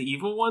Malik is the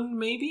evil one,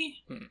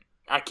 maybe?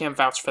 I can't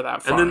vouch for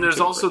that. And then there's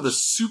also the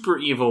super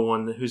evil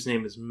one whose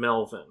name is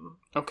Melvin.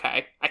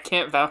 Okay, I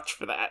can't vouch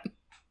for that.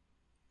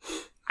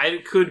 I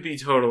could be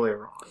totally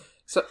wrong.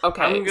 So,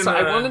 okay, so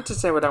I wanted to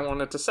say what I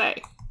wanted to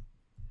say.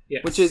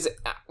 Yes. Which is,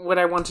 what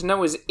I want to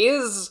know is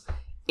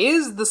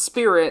the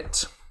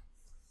spirit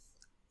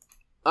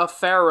a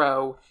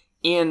pharaoh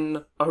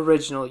in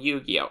original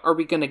Yu-Gi-Oh? Are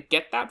we going to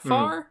get that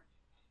far?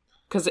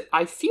 Because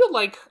I feel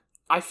like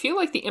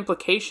the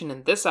implication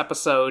in this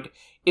episode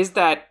is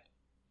that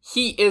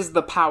he is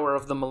the power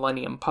of the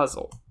Millennium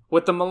Puzzle.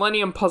 What the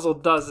Millennium Puzzle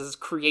does is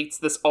creates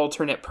this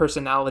alternate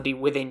personality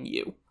within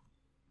you.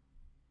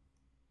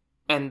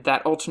 and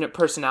that alternate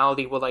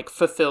personality will, like,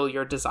 fulfill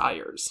your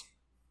desires.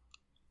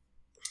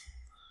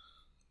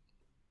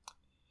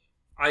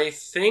 I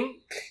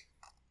think...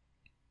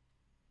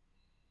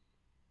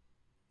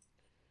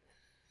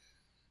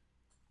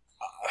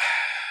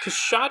 Because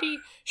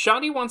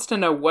Shadi wants to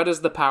know what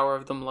is the power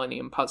of the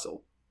Millennium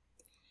Puzzle.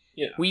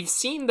 Yeah. We've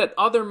seen that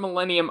other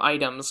Millennium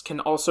items can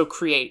also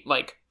create,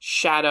 like,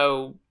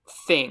 shadow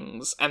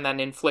things and then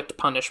inflict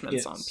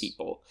punishments on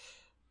people.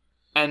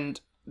 And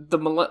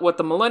what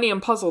the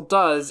Millennium Puzzle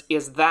does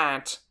is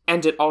that,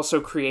 and it also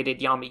created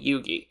Yami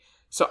Yugi.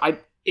 So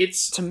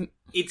it's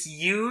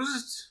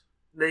used...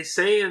 They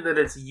say that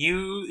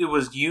it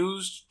was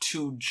used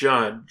to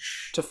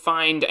judge... To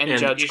find and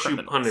judge issue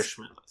criminals.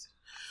 Punishment.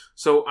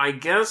 So I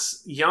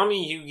guess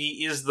Yami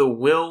Yugi is the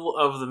will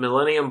of the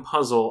Millennium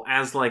Puzzle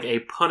as like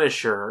a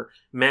punisher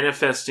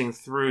manifesting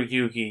through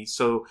Yugi.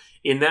 So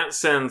in that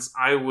sense,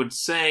 I would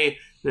say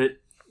that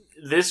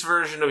this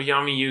version of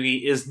Yami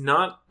Yugi is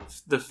not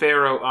the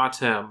Pharaoh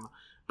Atem,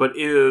 but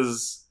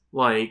is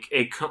like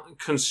a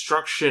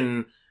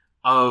construction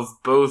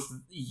of both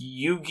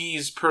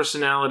Yugi's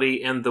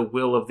personality and the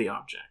will of the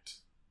object.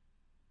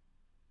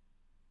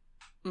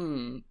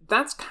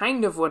 That's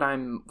kind of what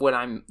I'm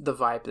the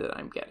vibe that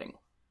I'm getting.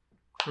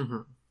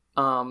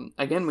 Mm-hmm.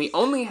 Again, we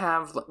only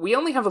have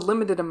a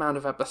limited amount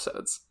of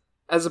episodes,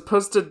 as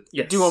opposed to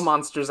Duel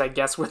Monsters, I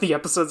guess, where the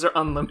episodes are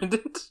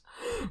unlimited.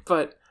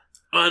 But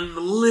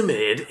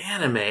unlimited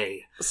anime.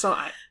 So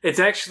it's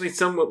actually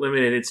somewhat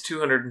limited. It's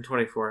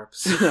 224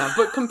 episodes. Yeah,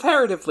 but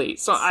comparatively,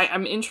 so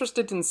I'm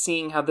interested in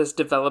seeing how this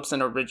develops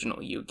in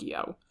original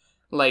Yu-Gi-Oh!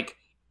 Like,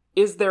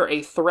 is there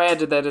a thread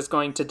that is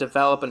going to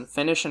develop and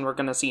finish and we're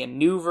going to see a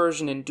new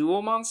version in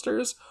Duel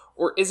Monsters?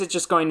 Or is it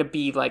just going to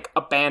be, like,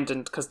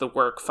 abandoned because the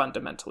work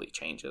fundamentally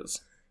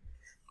changes?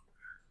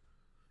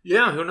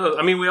 Yeah, who knows?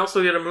 I mean, we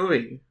also get a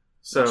movie.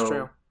 So that's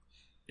true.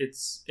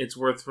 It's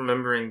worth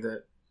remembering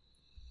that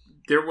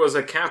there was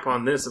a cap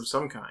on this of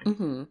some kind.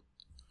 Mm-hmm.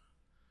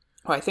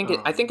 Well, I think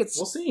it's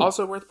we'll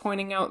also worth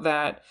pointing out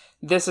that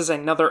this is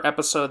another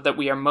episode that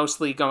we are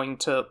mostly going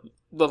to,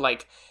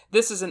 like,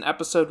 this is an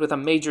episode with a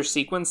major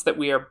sequence that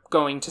we are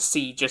going to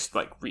see just,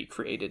 like,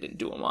 recreated in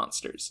Duel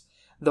Monsters.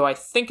 Though I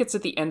think it's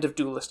at the end of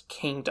Duelist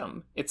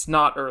Kingdom. It's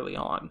not early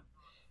on.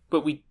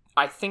 But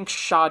I think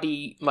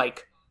Shadi,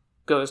 like,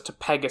 goes to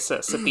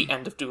Pegasus at the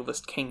end of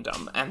Duelist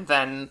Kingdom, and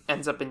then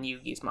ends up in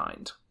Yugi's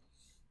mind.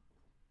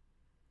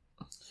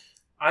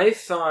 I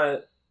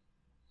thought...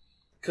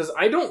 Because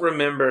I don't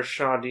remember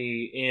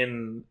Shadi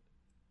in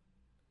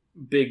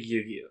Big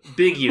Yugi.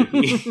 Big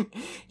Yugi.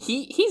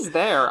 He's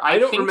there. I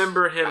don't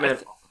remember him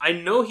at... I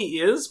know he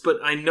is, but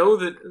I know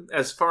that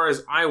as far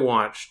as I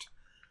watched,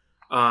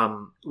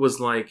 was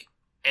like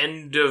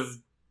end of...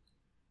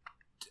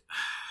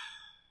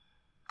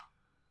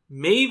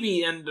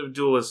 Maybe end of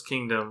Duelist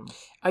Kingdom.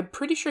 I'm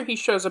pretty sure he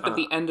shows up at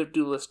the end of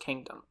Duelist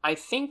Kingdom. I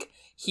think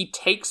he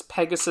takes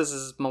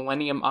Pegasus's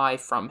Millennium Eye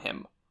from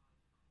him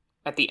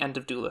at the end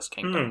of Duelist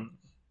Kingdom.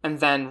 And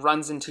then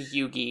runs into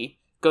Yugi,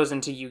 goes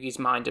into Yugi's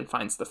mind, and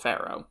finds the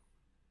Pharaoh.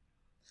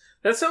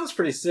 That sounds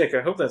pretty sick.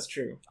 I hope that's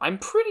true. I'm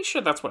pretty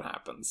sure that's what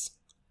happens.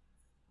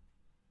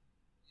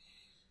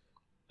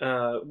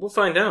 We'll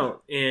find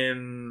out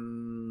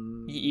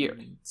in...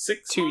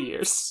 2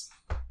 years.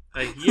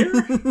 A year?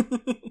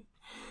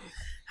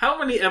 How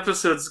many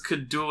episodes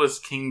could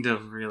Duelist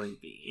Kingdom really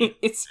be?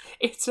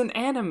 It's an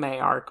anime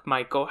arc,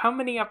 Michael. How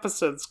many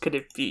episodes could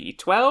it be?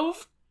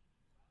 12?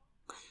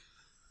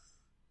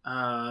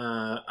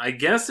 I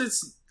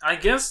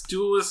guess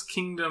Duelist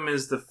Kingdom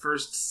is the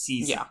first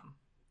season. Yeah.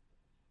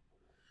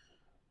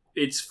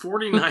 It's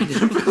 49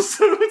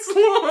 episodes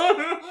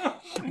long.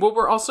 Well,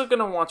 we're also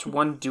gonna watch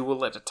one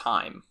duel at a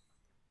time.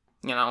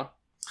 You know?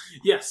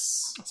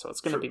 Yes. So it's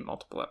gonna be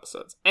multiple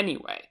episodes.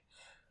 Anyway.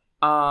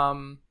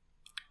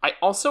 I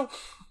also...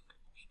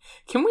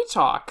 Can we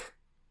talk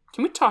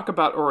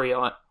about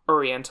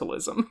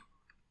Orientalism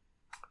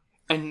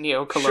and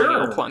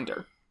neo-colonial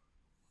plunder?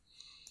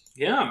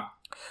 Yeah.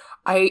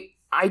 I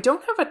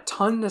don't have a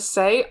ton to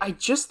say. I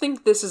just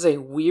think this is a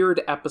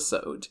weird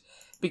episode.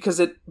 Because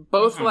it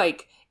both,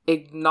 like,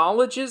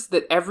 acknowledges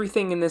that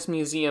everything in this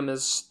museum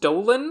is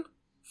stolen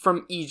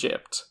from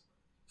Egypt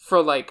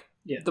for, like,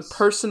 the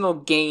personal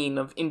gain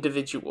of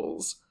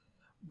individuals.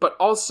 But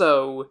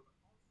also,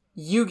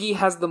 Yugi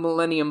has the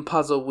Millennium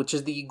Puzzle, which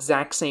is the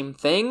exact same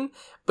thing,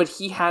 but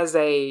he has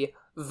a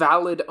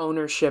valid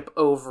ownership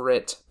over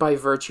it by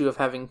virtue of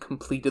having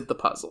completed the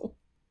puzzle.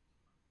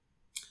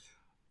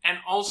 And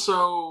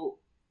also,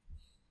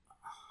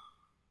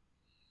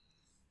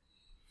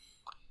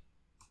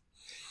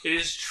 it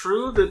is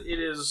true that it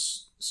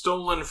is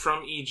stolen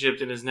from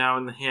Egypt and is now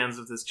in the hands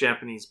of this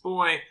Japanese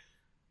boy,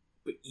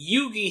 but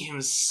Yugi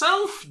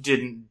himself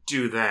didn't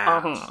do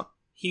that.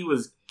 He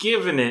was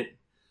given it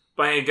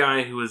by a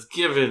guy who was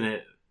given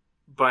it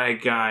by a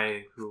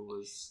guy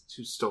who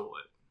stole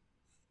it.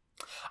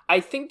 I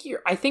think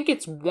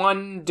it's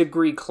 1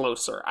 degree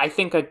closer. I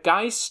think a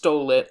guy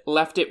stole it,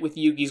 left it with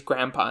Yugi's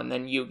grandpa, and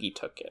then Yugi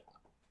took it.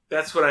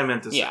 That's what I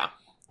meant to say. Yeah.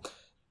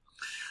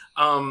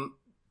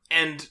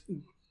 And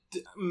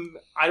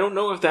I don't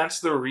know if that's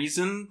the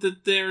reason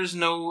that there's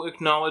no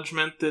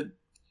acknowledgement that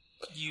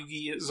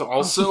Yugi is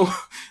also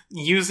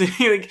using,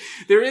 like,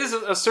 there is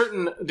a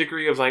certain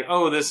degree of, like,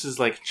 oh, this is,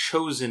 like,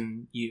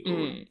 chosen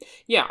you.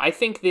 Yeah, I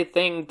think the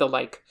thing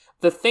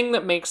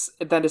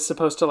that is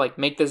supposed to, like,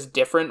 make this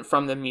different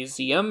from the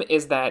museum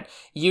is that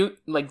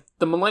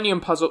the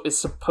Millennium Puzzle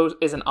is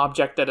an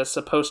object that is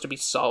supposed to be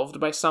solved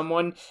by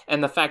someone,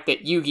 and the fact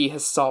that Yugi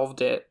has solved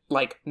it,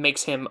 like,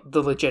 makes him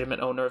the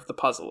legitimate owner of the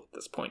puzzle at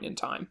this point in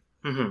time.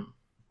 Mm-hmm.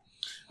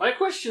 My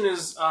question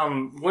is,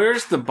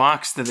 where's the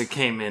box that it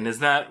came in? Is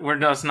that, we're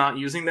just not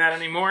using that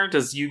anymore?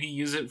 Does Yugi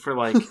use it for,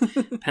 like,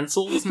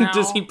 pencils now?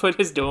 Does he put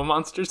his Duel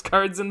Monsters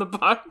cards in the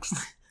box?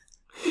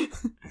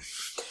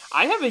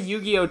 I have a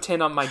Yu-Gi-Oh!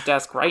 Tin on my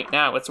desk right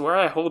now. It's where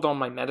I hold all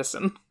my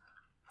medicine.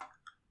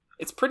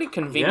 It's pretty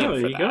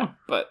convenient for that, go.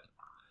 But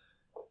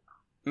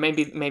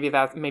maybe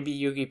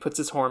Yugi puts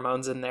his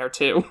hormones in there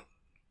too.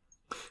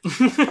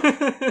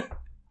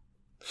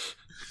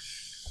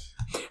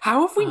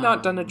 How have we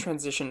not done a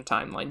transition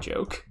timeline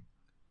joke?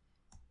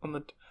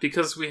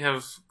 Because we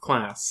have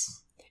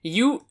class.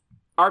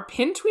 Our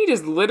pin tweet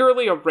is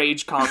literally a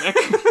rage comic.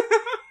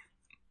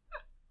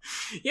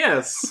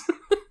 Yes.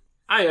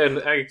 I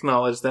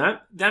acknowledge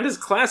that. That is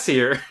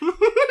classier.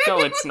 No,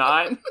 it's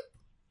not.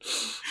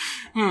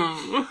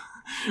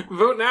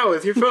 Vote now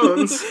with your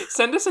phones.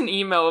 Send us an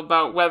email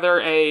about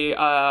whether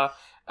a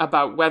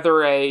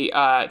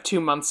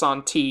 2 months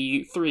on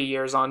T, 3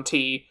 years on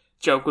T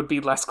joke would be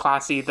less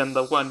classy than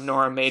the one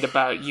Nora made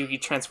about Yugi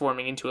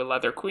transforming into a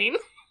leather queen.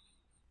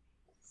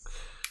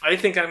 I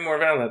think I'm more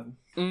valid.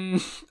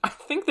 I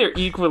think they're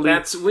equally...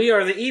 we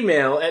are the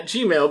email at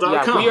gmail.com.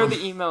 Yeah, we are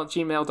the email at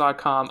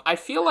gmail.com. I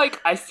feel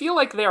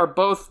like they are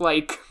both,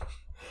 like,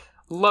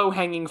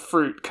 low-hanging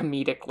fruit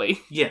comedically.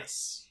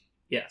 Yes.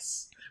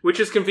 Which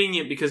is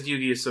convenient because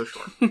Yugi is so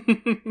short.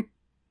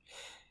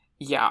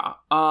 Yeah.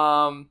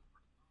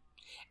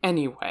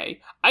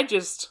 Anyway, I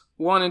just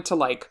wanted to,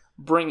 like,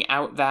 bring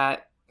out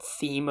that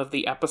theme of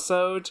the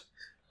episode.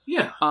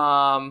 Yeah.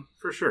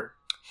 For sure.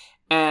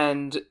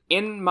 And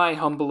in my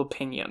humble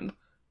opinion,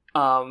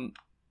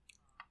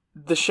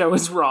 the show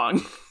is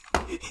wrong.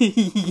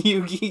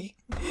 Yugi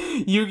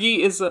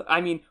is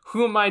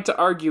who am I to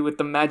argue with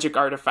the magic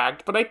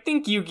artifact? But I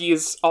think Yugi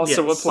is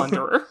also a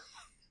plunderer.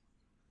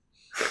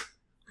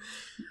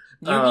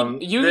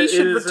 Yugi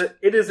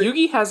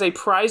has a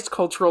prized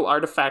cultural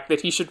artifact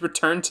that he should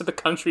return to the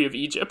country of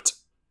Egypt.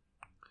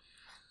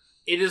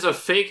 It is a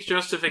fake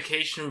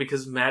justification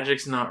because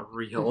magic's not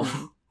real.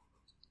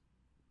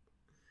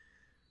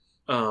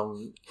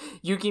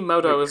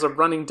 Yugimoto is a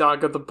running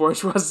dog of the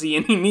bourgeoisie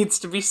and he needs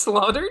to be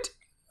slaughtered?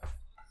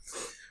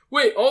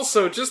 Wait,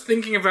 also, just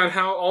thinking about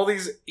how all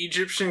these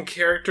Egyptian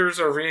characters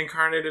are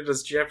reincarnated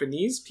as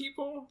Japanese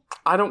people?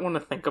 I don't want to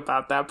think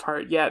about that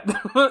part yet.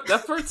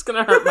 That part's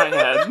gonna hurt my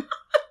head.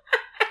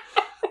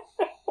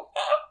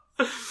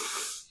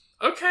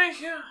 Okay,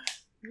 yeah.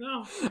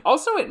 No.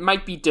 Also, it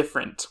might be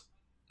different.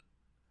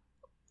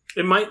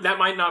 That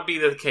might not be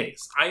the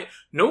case.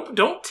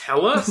 Don't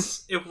tell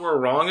us if we're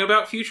wrong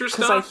about future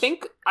stuff.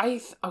 Because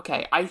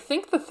I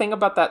think the thing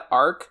about that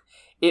arc,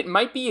 it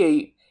might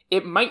be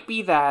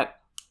that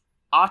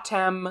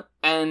Atem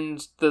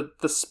and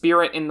the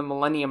spirit in the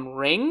Millennium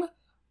Ring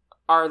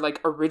are, like,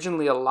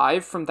 originally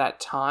alive from that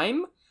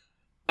time,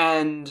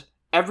 and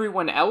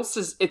everyone else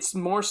it's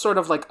more sort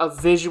of like a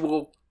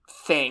visual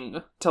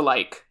thing to,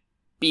 like,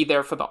 be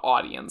there for the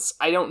audience.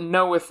 I don't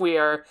know if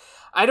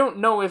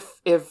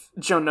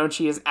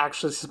Jonochi is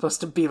actually supposed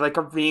to be, like,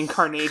 a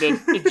reincarnated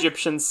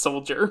Egyptian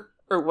soldier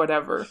or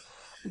whatever.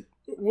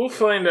 We'll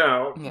find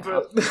out. Yeah.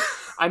 But...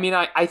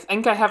 I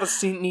think I have a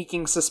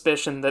sneaking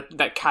suspicion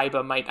that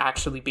Kaiba might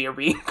actually be a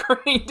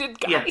reincarnated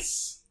guy.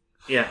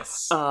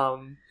 Yes.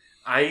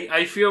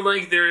 I feel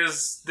like there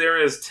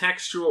is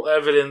textual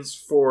evidence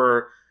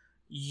for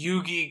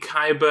Yugi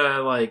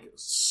Kaiba, like,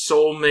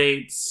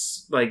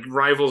 soulmates, like,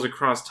 rivals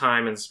across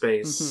time and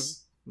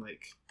space,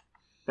 like,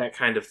 that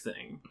kind of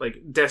thing, like,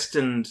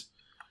 destined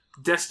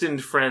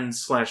friend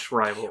 /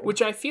 rival,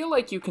 which I feel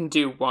like you can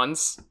do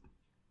once.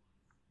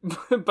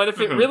 But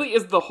if it really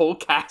is the whole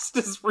cast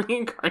is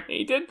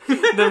reincarnated,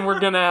 then we're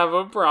gonna have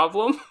a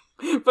problem.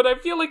 But I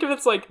feel like if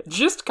it's like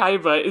just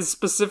Kaiba is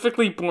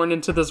specifically born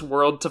into this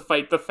world to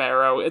fight the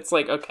Pharaoh, it's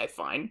like, okay,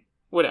 fine,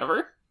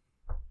 whatever.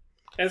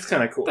 That's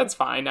kind of cool. That's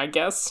fine, I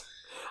guess.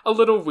 A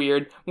little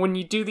weird. When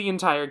you do the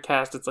entire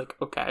cast, it's like,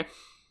 okay.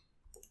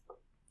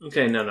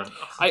 Okay, no.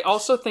 I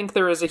also think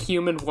there is a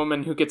human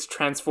woman who gets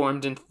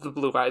transformed into the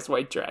Blue Eyes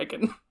White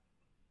Dragon.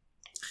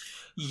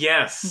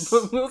 Yes.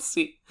 But we'll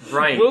see.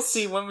 Right. We'll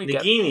see when we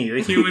get Nagini,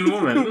 the human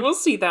woman. We'll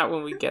see that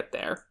when we get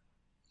there.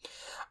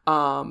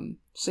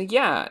 So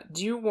yeah,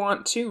 do you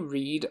want to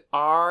read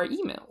our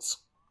emails?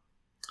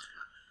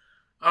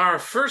 Our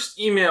first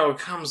email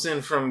comes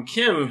in from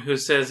Kim, who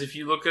says, if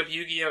you look up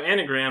Yu-Gi-Oh!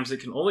 Anagrams, it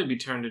can only be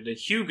turned into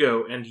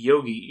Hugo and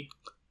Yogi.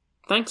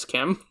 Thanks,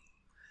 Kim.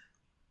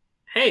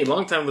 Hey,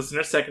 long-time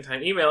listener,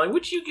 second-time emailing.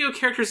 Which Yu-Gi-Oh!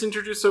 Characters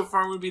introduced so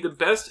far would be the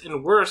best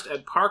and worst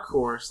at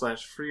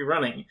parkour/free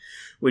running?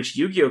 Which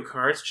Yu-Gi-Oh!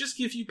 Cards just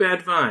give you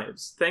bad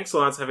vibes? Thanks a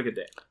lot. Have a good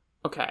day.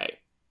 Okay.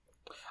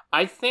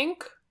 I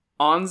think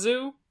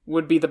Anzu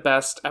would be the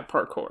best at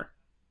parkour.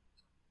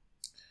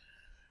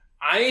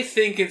 I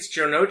think it's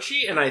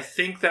Jonochi, and I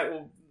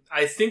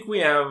think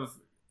we have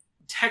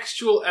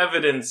textual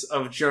evidence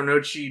of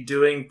Jonochi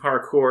doing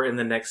parkour in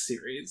the next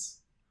series.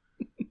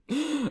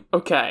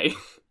 Okay.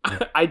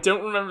 I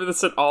don't remember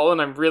this at all,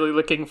 and I'm really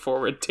looking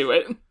forward to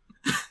it.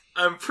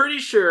 I'm pretty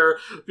sure,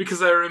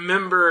 because I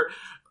remember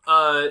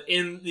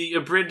in the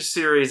Abridged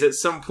series at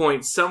some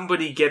point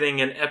somebody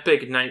getting an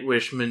epic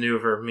Nightwish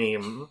maneuver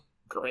meme.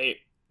 Great.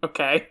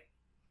 Okay.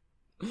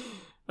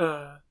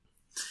 So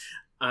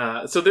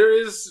there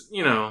is,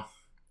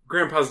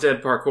 Grandpa's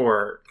Dead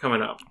parkour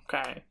coming up.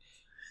 Okay.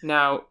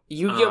 Now,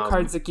 Yu-Gi-Oh!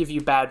 Cards that give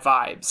you bad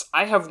vibes.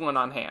 I have one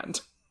on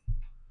hand.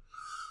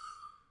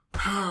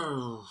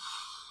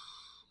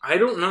 I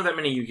don't know that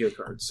many Yu-Gi-Oh!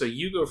 Cards, so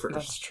you go first.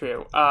 That's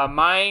true.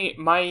 My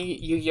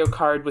Yu-Gi-Oh!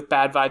 Card with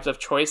bad vibes of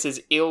choice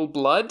is Ill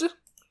Blood.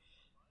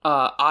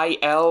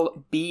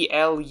 ILBLUD,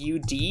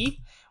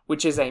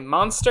 which is a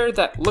monster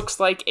that looks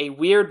like a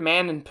weird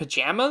man in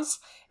pajamas,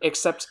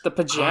 except the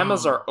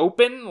pajamas are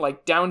open,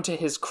 like down to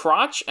his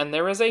crotch, and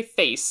there is a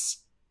face,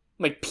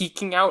 like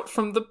peeking out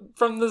from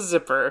the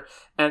zipper,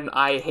 and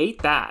I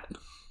hate that.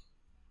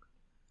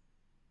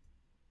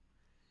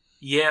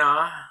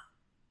 Yeah.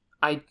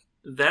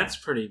 That's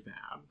pretty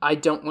bad. I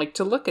don't like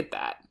to look at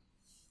that.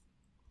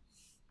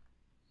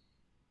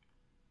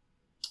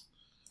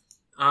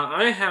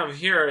 I have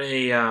here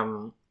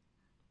a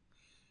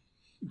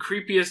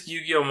creepiest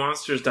Yu-Gi-Oh!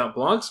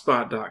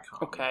 Monsters.blogspot.com.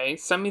 Okay,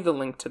 send me the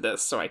link to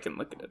this so I can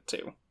look at it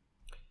too.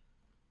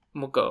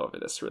 We'll go over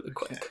this really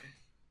quick.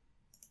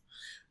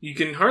 You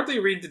can hardly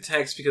read the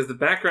text because the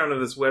background of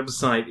this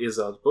website is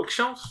a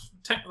bookshelf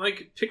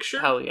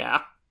picture. Hell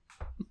yeah.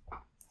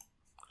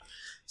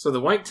 So the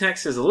white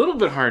text is a little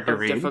bit hard to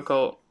read.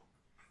 Difficult.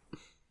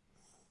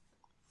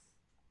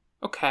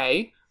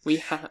 Okay, we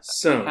have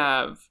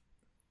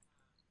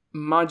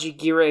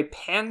Majigire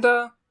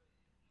Panda,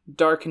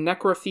 Dark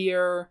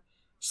Necrofear,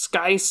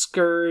 Sky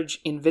Scourge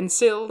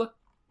Invincible,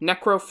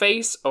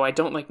 Necroface. Oh, I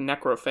don't like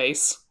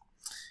Necroface.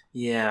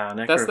 Yeah,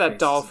 Necroface. That's that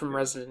doll from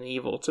Resident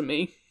Evil to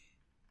me.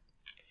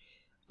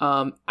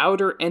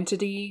 Outer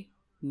Entity,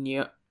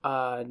 Nyarla?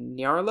 I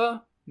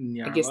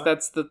guess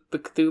that's the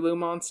Cthulhu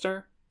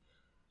monster.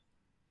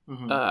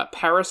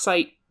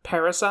 Mm-hmm.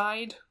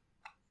 Parasite.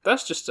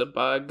 That's just a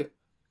bug.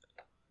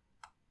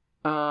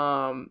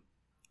 But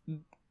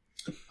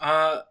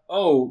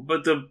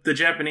the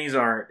Japanese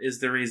art is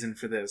the reason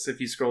for this.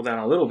 If you scroll down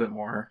a little bit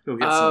more, you'll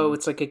get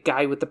it's like a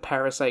guy with the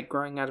parasite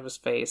growing out of his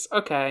face.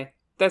 Okay,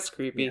 that's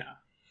creepy.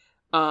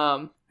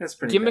 Yeah. That's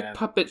pretty Gimmick bad.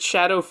 Puppet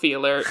Shadow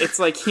Feeler. It's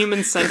like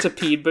Human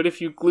Centipede, but if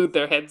you glued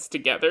their heads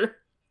together.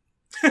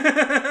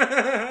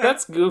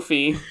 That's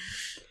goofy.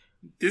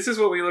 This is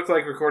what we look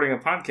like recording a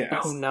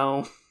podcast. Oh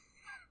no.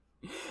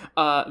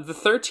 The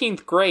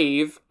 13th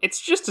Grave,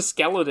 it's just a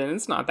skeleton,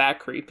 it's not that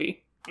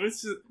creepy.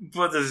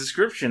 But the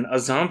description, a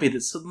zombie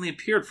that suddenly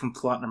appeared from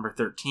plot number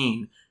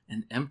 13,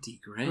 an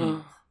empty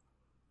grave.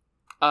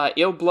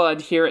 Ill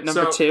Blood here at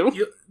number 2.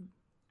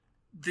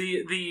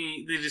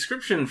 The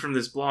description from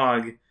this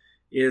blog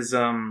is,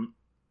 I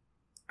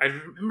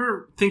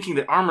remember thinking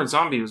that Armored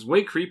Zombie was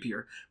way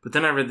creepier, but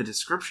then I read the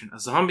description, a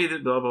zombie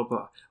that blah blah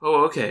blah.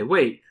 Oh, okay,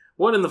 wait.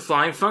 What in the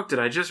flying fuck did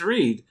I just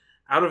read?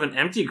 Out of an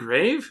empty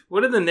grave?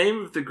 What in the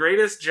name of the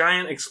greatest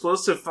giant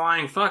explosive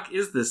flying fuck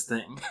is this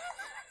thing?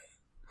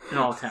 In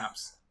all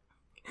caps.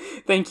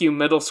 Thank you,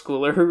 middle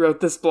schooler who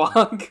wrote this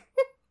blog.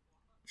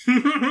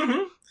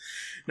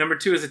 Number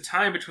 2 is a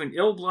tie between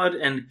Ill Blood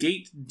and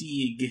Gate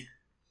Deeg.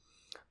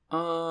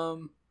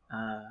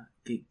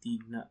 Gate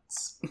Deeg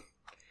nuts.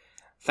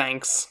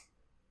 Thanks.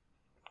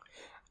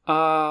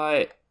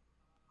 Yeah.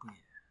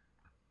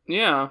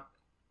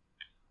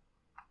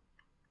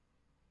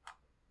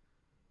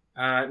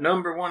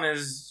 Number 1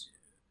 is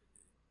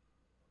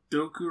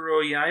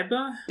Dokuro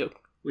Yaiba,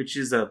 which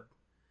is a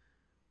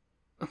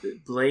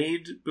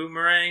blade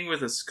boomerang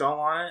with a skull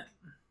on it.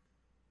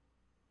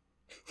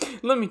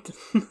 Let me...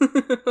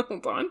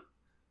 Hold on.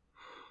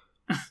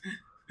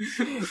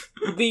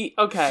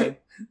 Okay.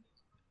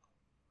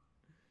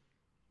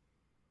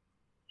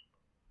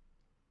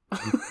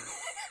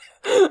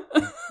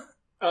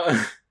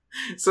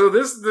 So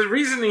the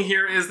reasoning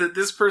here is that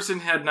this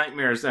person had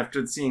nightmares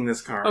after seeing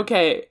this card.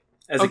 Okay,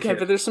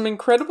 but there's some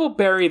incredible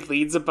buried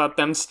leads about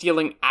them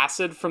stealing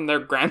acid from their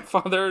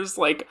grandfather's,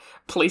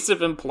 place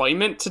of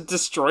employment to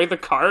destroy the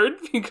card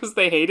because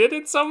they hated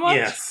it so much?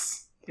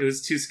 Yes. It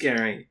was too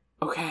scary.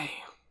 Okay.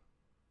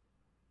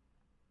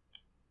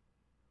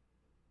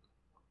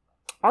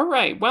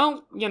 Alright,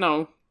 well,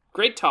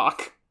 great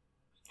talk.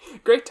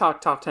 Great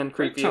talk, top 10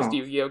 creepiest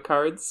Yu-Gi-Oh!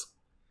 Cards.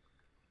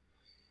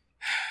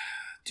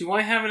 Do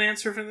I have an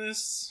answer for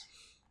this?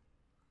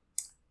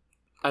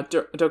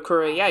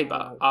 Dokuro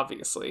Yaiba,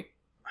 obviously.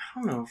 I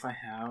don't know if I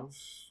have.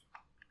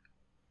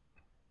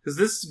 Because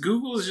this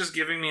Google is just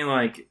giving me,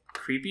 like,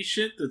 creepy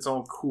shit that's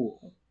all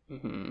cool.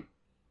 Mm-hmm.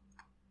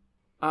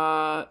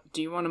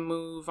 Do you want to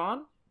move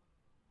on?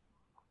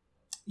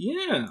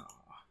 Yeah.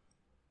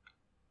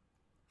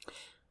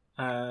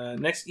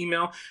 Next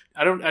email.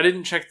 I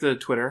didn't check the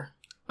Twitter.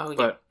 Oh, yeah.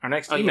 But our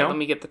next email... Yeah, let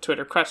me get the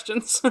Twitter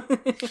questions.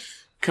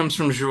 comes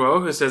from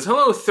Joao, who says,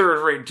 "Hello,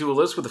 third-rate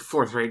duelist with a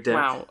fourth-rate deck."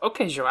 Wow.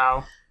 Okay,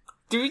 Joao.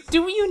 Do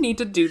you need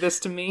to do this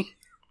to me?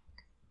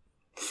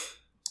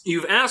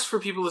 You've asked for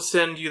people to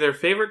send you their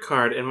favorite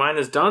card, and mine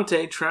is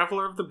Dante,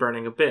 Traveler of the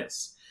Burning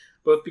Abyss.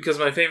 Both because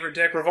my favorite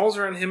deck revolves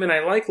around him, and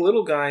I like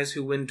little guys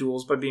who win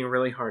duels by being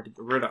really hard to get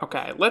rid of.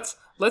 Okay, let's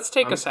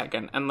take a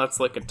second, and let's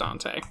look at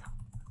Dante.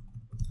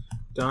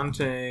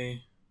 Dante,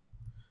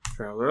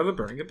 Traveler of the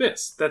Burning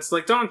Abyss. That's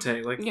like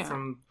Dante,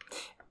 from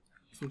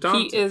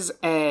Dante. He is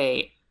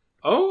a...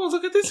 Oh,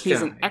 look at this guy.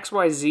 He's an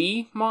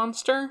XYZ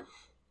monster.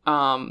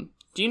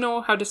 Do you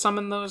know how to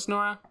summon those,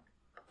 Nora?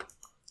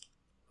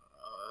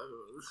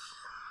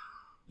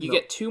 You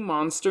get two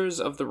monsters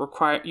of the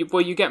required...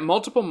 you get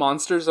multiple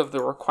monsters of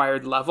the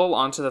required level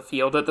onto the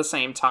field at the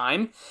same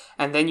time,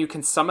 and then you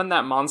can summon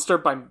that monster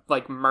by,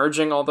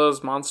 merging all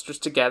those monsters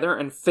together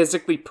and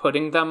physically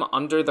putting them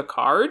under the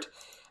card,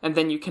 and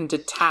then you can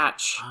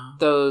detach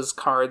those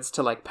cards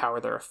to,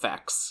 power their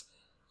effects.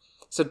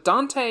 So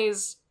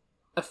Dante's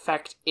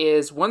effect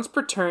is, once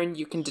per turn,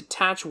 you can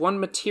detach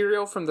one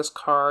material from this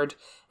card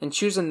and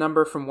choose a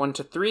number from 1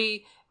 to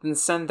 3, then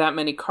send that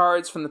many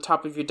cards from the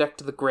top of your deck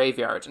to the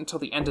graveyard until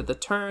the end of the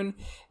turn.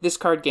 This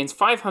card gains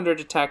 500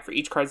 attack for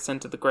each card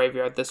sent to the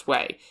graveyard this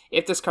way.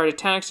 If this card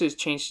attacks, it is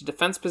changed to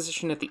defense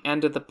position at the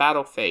end of the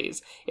battle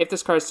phase. If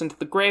this card is sent to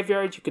the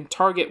graveyard, you can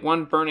target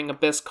one Burning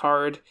Abyss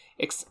card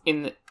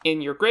in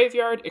your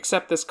graveyard,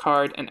 accept this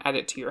card, and add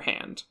it to your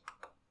hand.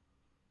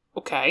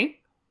 Okay.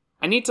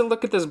 I need to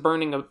look at this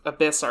Burning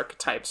Abyss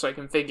archetype so I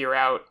can figure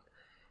out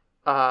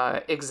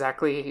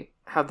exactly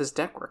how this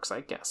deck works, I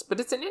guess. But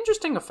it's an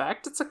interesting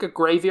effect. It's like a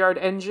graveyard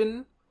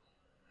engine,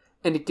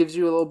 and it gives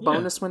you a little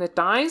bonus when it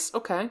dies.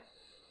 Okay.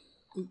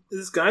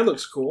 This guy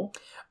looks cool.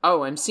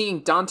 Oh, I'm seeing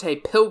Dante,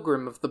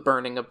 Pilgrim of the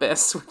Burning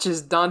Abyss, which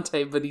is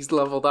Dante, but he's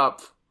leveled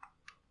up.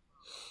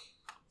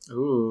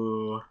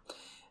 Ooh.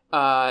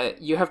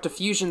 You have to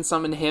fusion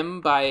summon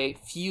him by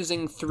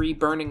fusing 3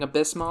 Burning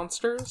Abyss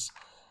monsters.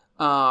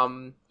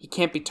 He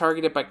can't be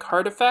targeted by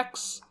card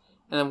effects,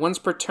 and then once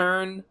per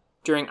turn,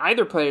 during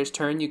either player's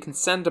turn, you can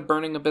send a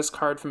Burning Abyss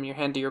card from your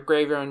hand to your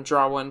graveyard and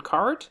draw one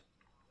card.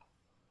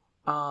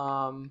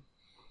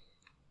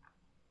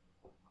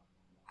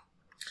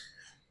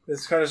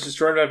 This card is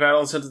destroyed by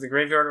battle and sent to the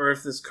graveyard, or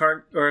if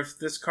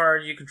this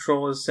card you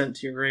control is sent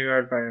to your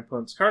graveyard by an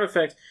opponent's card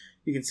effect,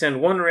 you can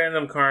send one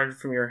random card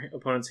from your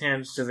opponent's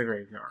hand to the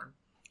graveyard.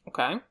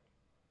 Okay.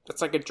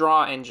 That's like a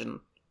draw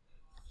engine.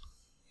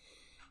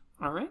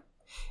 Alright.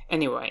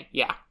 Anyway,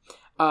 yeah.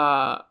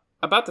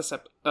 About this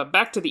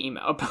back to the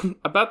email.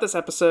 About this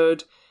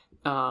episode,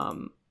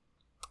 the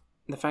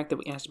fact that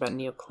we asked about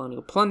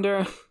neo-colonial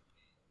plunder,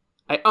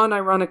 I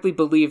unironically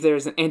believe there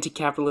is an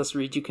anti-capitalist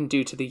read you can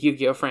do to the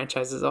Yu-Gi-Oh!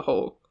 Franchise as a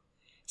whole.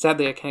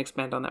 Sadly, I can't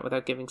expand on that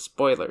without giving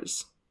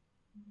spoilers.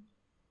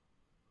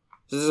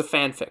 This is a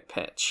fanfic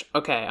pitch.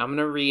 Okay, I'm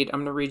gonna read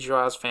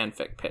Joao's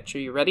fanfic pitch. Are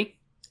you ready?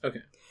 Okay.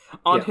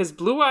 On his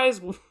blue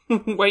eyes,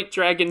 white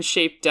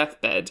dragon-shaped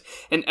deathbed,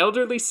 an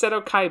elderly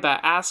Seto Kaiba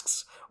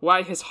asks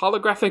why his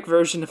holographic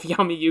version of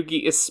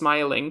Yami-Yugi is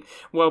smiling,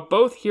 while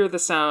both hear the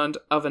sound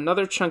of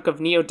another chunk of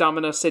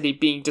Neo-Domino City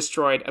being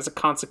destroyed as a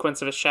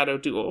consequence of a shadow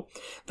duel.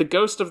 The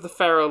ghost of the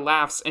pharaoh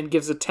laughs and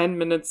gives a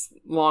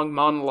 10-minute-long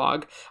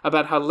monologue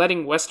about how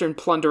letting Western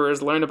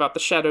plunderers learn about the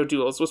shadow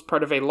duels was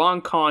part of a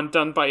long con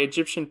done by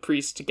Egyptian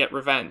priests to get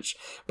revenge.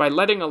 By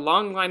letting a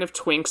long line of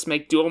twinks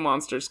make duel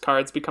monsters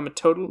cards become a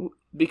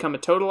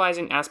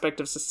totalizing aspect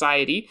of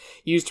society,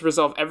 used to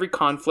resolve every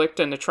conflict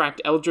and attract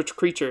eldritch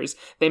creatures,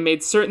 they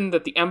made certain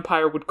that the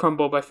empire would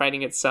crumble by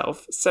fighting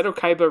itself. Seto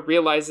Kaiba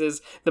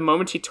realizes the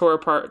moment he tore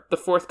apart the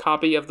 4th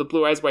copy of the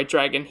Blue Eyes White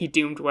Dragon, he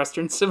doomed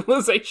Western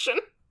civilization.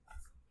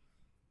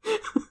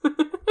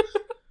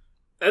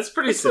 That's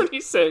pretty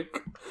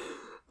sick.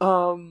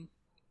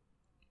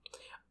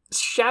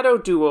 Shadow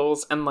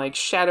duels and,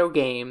 shadow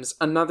games,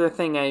 another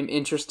thing I'm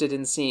interested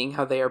in seeing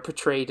how they are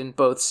portrayed in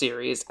both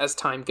series as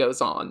time goes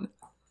on.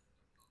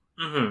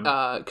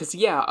 Mm-hmm. 'Cause,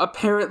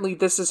 apparently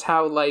this is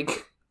how,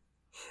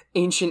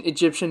 ancient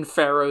Egyptian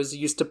pharaohs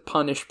used to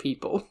punish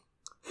people.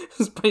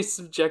 by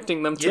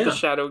subjecting them to the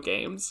shadow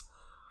games.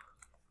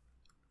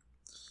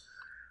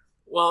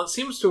 Well, it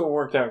seems to have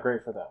worked out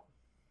great for them.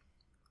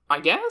 I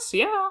guess,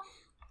 yeah.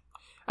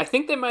 I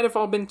think they might have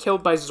all been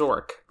killed by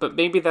Zork, but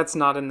maybe that's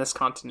not in this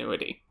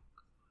continuity.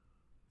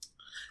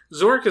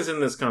 Zork is in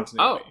this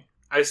continuity. Oh.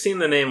 I've seen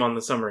the name on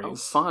the summaries. Oh,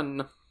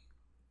 fun.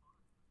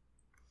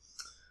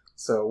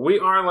 So, we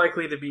are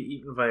likely to be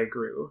eaten by a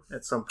Gru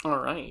at some point.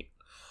 Alright.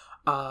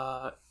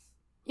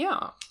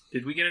 Yeah.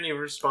 Did we get any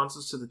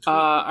responses to the tweet?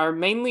 Our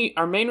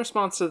main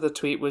response to the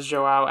tweet was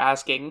Joao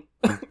asking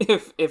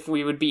if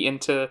we would be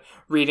into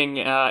reading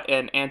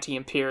an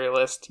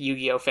anti-imperialist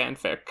Yu-Gi-Oh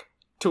fanfic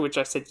To which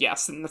I said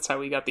yes, and that's how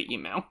we got the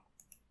email.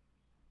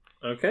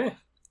 Okay.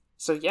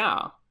 So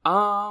yeah.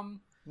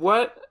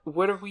 What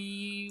are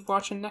we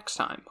watching next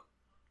time?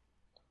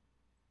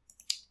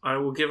 I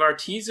will give our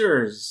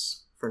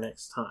teasers for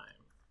next time.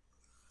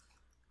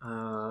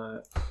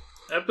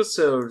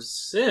 Episode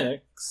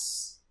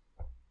 6.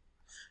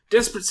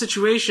 Desperate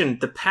Situation,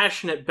 The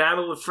Passionate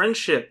Battle of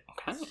Friendship.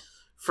 Okay.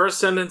 First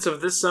sentence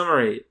of this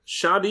summary.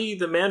 Shadi,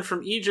 the man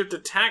from Egypt,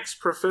 attacks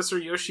Professor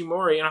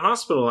Yoshimori and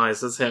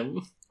hospitalizes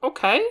him.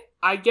 Okay.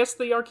 I guess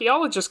the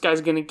archaeologist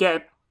guy's gonna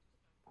get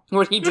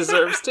what he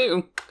deserves,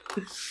 too.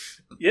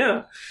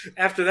 Yeah.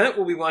 After that,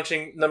 we'll be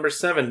watching number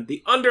 7,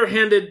 The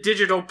Underhanded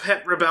Digital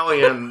Pet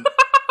Rebellion.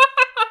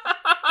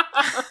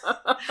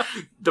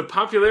 The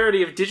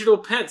popularity of digital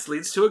pets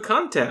leads to a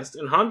contest,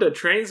 and Honda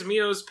trains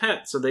Mio's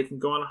pet so they can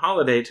go on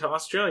holiday to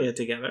Australia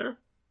together.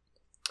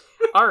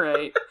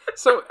 Alright.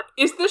 So,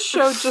 is this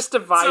show just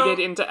divided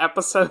into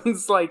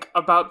episodes, like,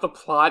 about the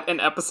plot and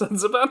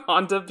episodes about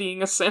Honda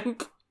being a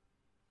simp?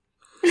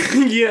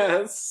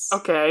 Yes.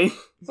 Okay.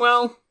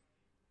 Well,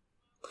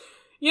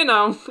 you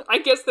know, I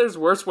guess there's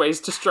worse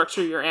ways to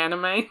structure your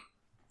anime.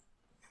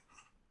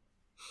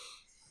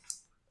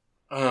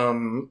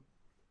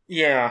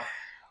 Yeah.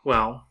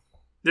 Well,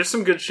 there's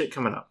some good shit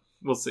coming up.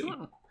 We'll see.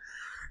 Oh.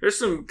 There's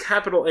some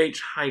capital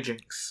H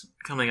hijinks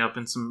coming up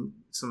in some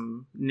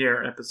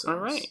near episodes.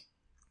 Alright.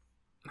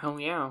 Oh,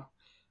 yeah.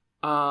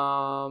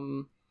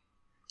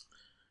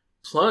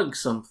 Plug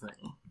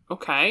something.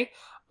 Okay.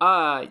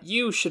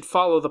 You should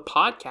follow the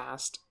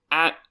podcast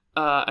at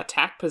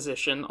Attack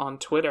Position on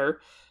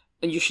Twitter.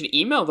 And you should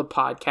email the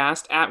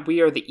podcast at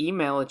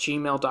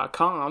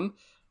wearetheemail@gmail.com.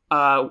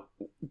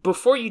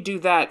 Before you do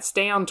that,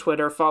 stay on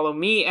Twitter. Follow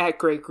me at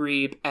Greg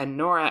Reeb and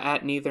Nora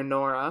at Neither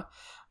Nora.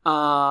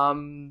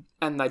 And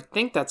I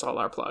think that's all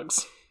our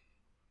plugs.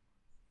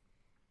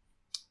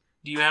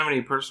 Do you have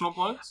any personal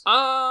plugs?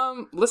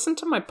 Listen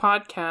to my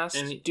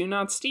podcast, Do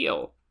Not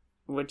Steal,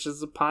 which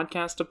is a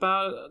podcast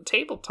about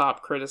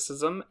tabletop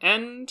criticism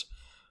and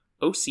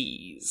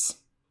OCs.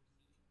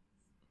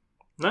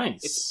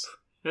 Nice.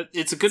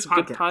 It's a good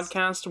podcast. Good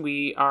podcast.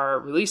 We are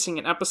releasing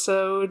an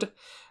episode.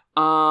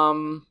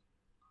 We're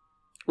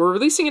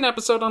releasing an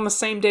episode on the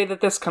same day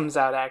that this comes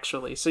out,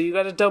 actually. So you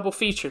got a double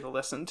feature to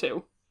listen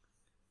to.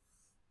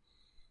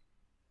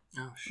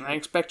 Oh, shit. I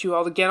expect you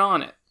all to get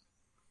on it.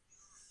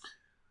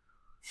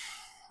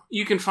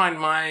 You can find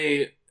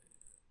my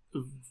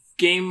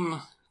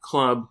game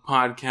club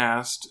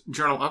podcast,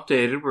 Journal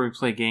Updated, where we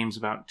play games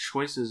about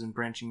choices and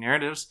branching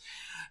narratives,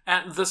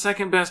 at the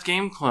Second Best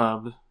Game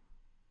Club.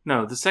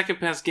 No, the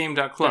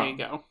secondbestgame.club. There you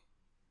go.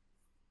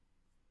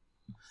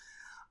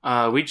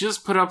 We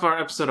just put up our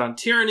episode on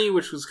Tyranny,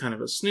 which was kind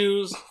of a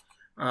snooze.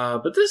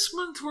 But this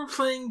month we're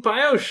playing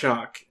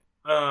BioShock,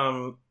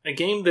 a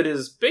game that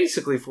is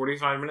basically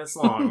 45 minutes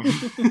long.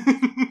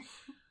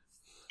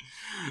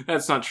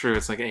 That's not true,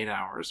 it's like 8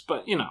 hours,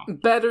 but you know.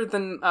 Better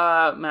than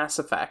Mass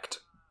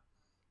Effect.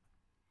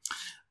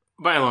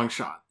 By a long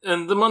shot.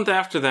 And the month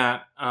after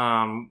that,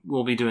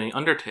 we'll be doing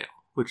Undertale,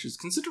 which is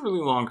considerably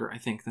longer, I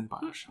think, than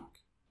BioShock.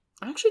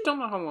 I actually don't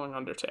know how long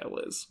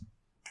Undertale is.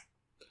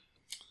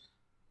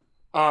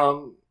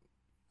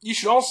 You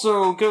should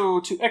also go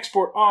to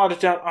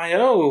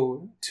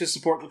exportaud.io to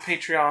support the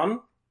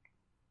Patreon.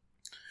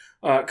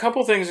 A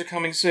couple things are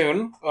coming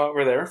soon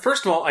over there.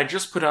 First of all, I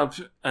just put up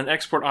an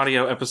Export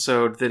Audio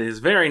episode that is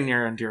very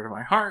near and dear to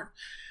my heart,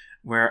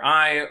 where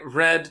I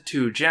read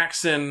to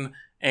Jackson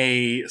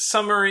a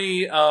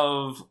summary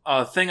of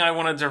a thing I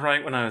wanted to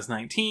write when I was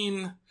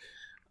 19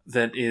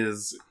 that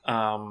is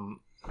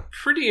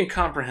pretty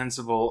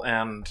incomprehensible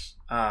and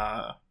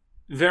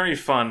very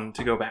fun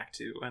to go back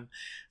to and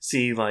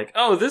see, like,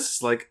 oh, this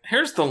is like,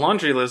 here's the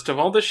laundry list of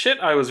all the shit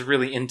I was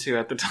really into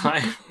at the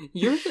time.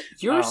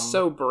 You're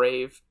so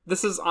brave.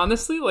 This is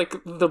honestly like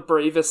the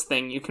bravest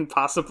thing you can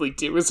possibly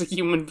do as a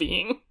human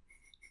being.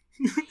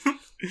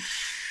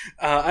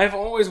 I've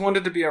always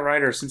wanted to be a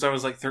writer since I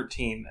was like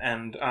 13,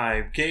 and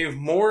I gave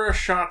more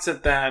shots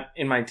at that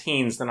in my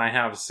teens than I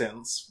have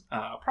since.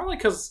 Probably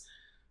because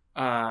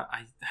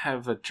I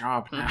have a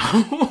job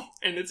now,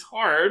 and it's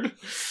hard.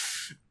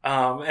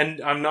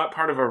 And I'm not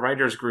part of a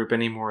writer's group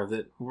anymore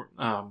that,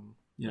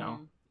 you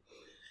know,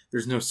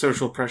 there's no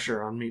social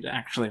pressure on me to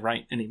actually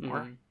write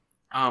anymore.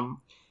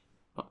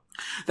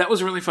 That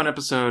was a really fun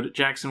episode.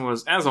 Jackson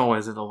was, as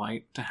always, a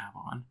delight to have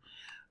on.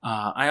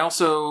 I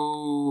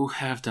also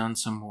have done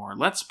some more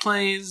Let's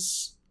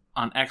Plays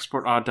on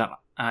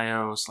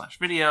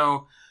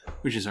exportaud.io/video,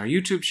 which is our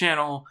YouTube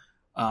channel.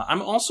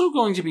 I'm also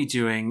going to be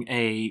doing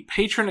a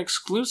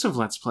patron-exclusive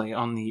Let's Play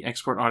on the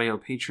Export Audio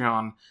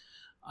Patreon.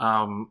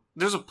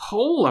 There's a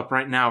poll up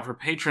right now for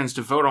patrons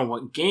to vote on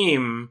what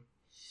game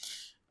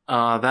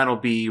that'll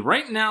be.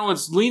 Right now,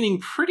 it's leaning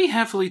pretty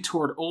heavily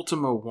toward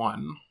Ultima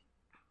 1.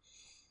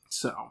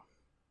 So,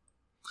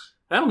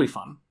 that'll be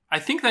fun. I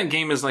think that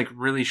game is, like,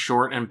 really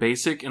short and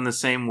basic in the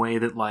same way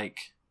that,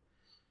 like...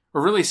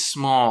 Or really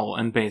small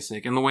and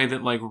basic in the way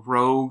that, like,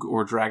 Rogue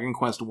or Dragon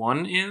Quest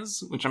 1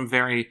 is, which I'm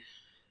very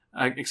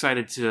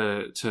excited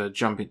to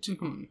jump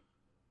into.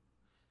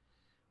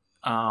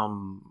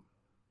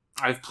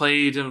 I've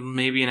played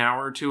maybe an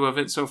hour or two of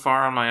it so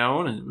far on my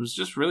own, and it was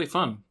just really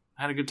fun.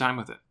 I had a good time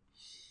with it.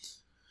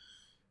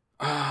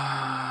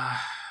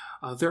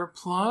 Other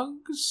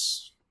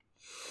plugs?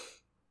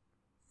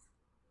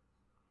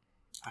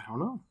 I don't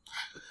know.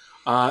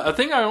 A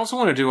thing I also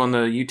want to do on the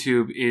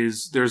YouTube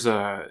is there's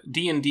a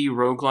D&D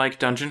roguelike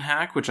dungeon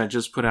hack, which I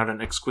just put out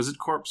an Exquisite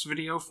Corpse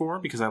video for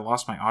because I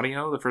lost my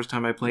audio the first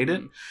time I played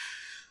it.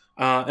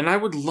 And I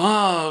would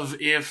love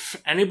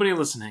if anybody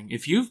listening,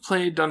 if you've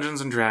played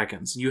Dungeons &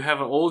 Dragons and you have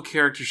an old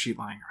character sheet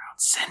lying around,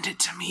 send it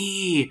to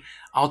me.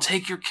 I'll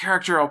take your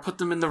character, I'll put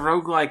them in the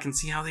roguelike and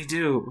see how they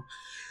do.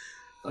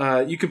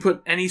 You can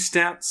put any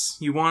stats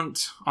you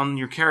want on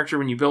your character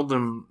when you build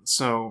them,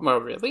 so... Oh,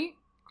 really?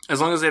 As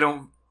long as they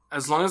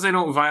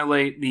don't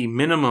violate the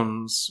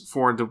minimums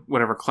for the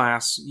whatever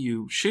class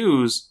you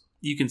choose,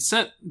 you can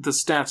set the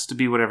stats to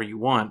be whatever you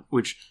want,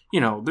 which,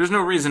 there's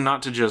no reason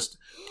not to just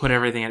put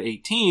everything at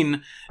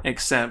 18,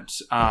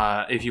 except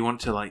if you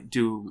want to,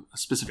 do a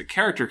specific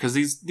character, because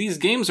these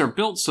games are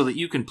built so that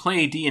you can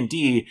play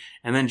D&D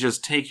and then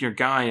just take your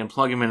guy and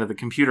plug him into the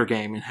computer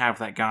game and have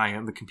that guy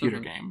in the computer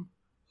game.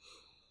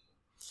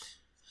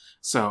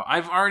 So,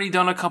 I've already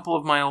done a couple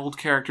of my old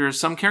characters.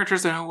 Some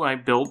characters who I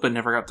built but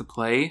never got to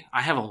play.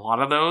 I have a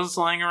lot of those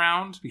lying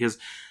around, because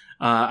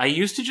I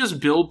used to just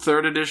build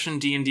 3rd edition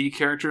D&D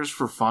characters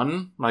for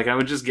fun. I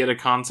would just get a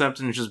concept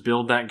and just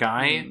build that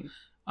guy,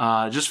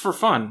 just for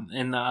fun.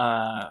 And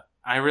I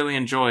really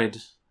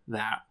enjoyed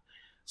that.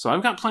 So,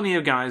 I've got plenty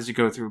of guys to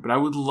go through, but I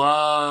would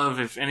love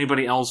if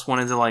anybody else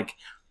wanted to,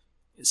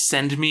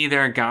 send me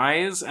their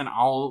guys, and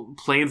I'll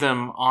play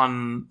them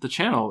on the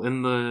channel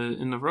in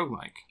the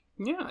roguelike.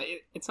 Yeah,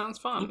 it sounds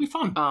fun. It'll be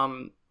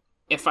fun.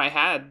 If I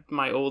had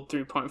my old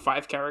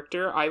 3.5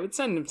 character, I would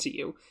send him to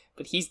you,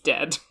 but he's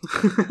dead.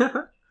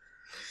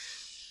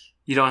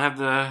 You don't have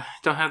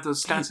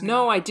those stats anymore?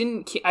 No, I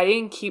didn't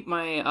keep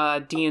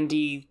my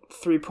D&D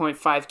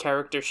 3.5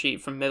 character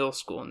sheet from middle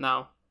school.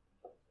 No.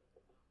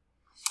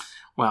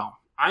 Well,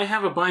 I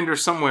have a binder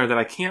somewhere that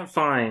I can't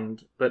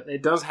find, but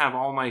it does have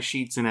all my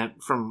sheets in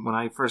it from when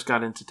I first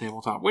got into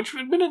tabletop, which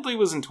admittedly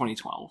was in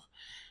 2012.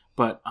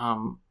 But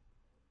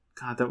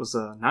God, that was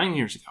 9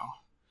 years ago.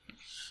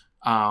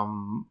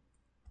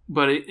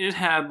 But it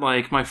had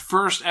my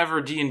first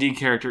ever D&D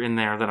character in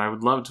there that I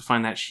would love to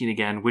find that sheet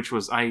again, which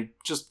was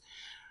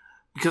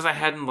because I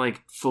hadn't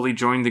fully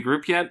joined the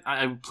group yet.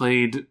 I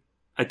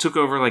took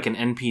over an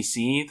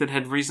NPC that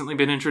had recently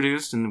been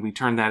introduced, and we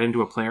turned that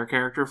into a player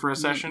character for a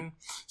session.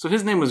 So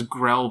his name was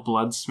Grell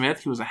Bloodsmith.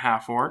 He was a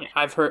half orc. Yeah,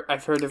 I've heard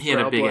of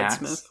Grell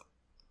Bloodsmith.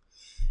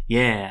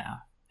 Yeah.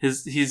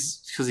 Because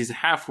he's a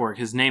half-orc,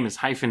 his name is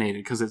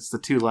hyphenated because it's the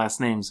 2 last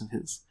names of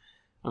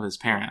his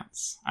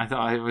parents. I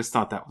always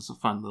thought that was a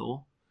fun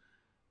little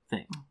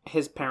thing. One of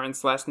his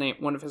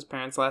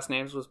parents' last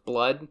names was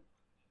Blood?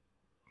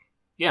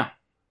 Yeah.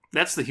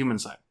 That's the human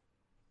side.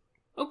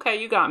 Okay,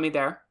 you got me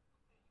there.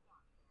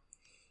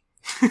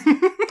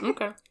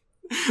 Okay.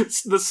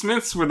 The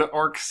Smiths were the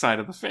orc side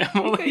of the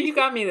family. Okay, you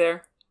got me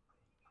there.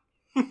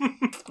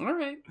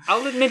 Alright.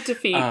 I'll admit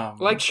defeat.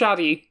 Like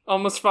Shadi,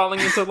 almost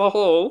falling into the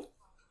hole.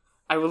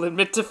 I will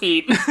admit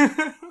defeat.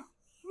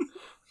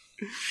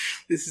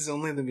 This is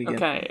only the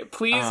beginning. Okay,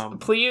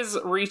 please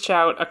reach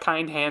out a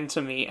kind hand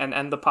to me and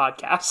end the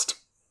podcast.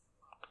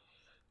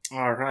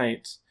 All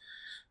right.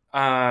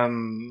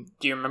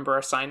 Do you remember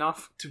our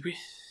sign-off? Did we?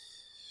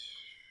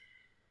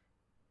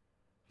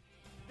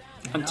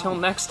 Until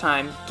next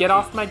time, get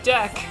off my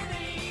deck!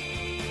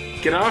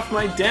 Get off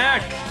my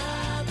deck!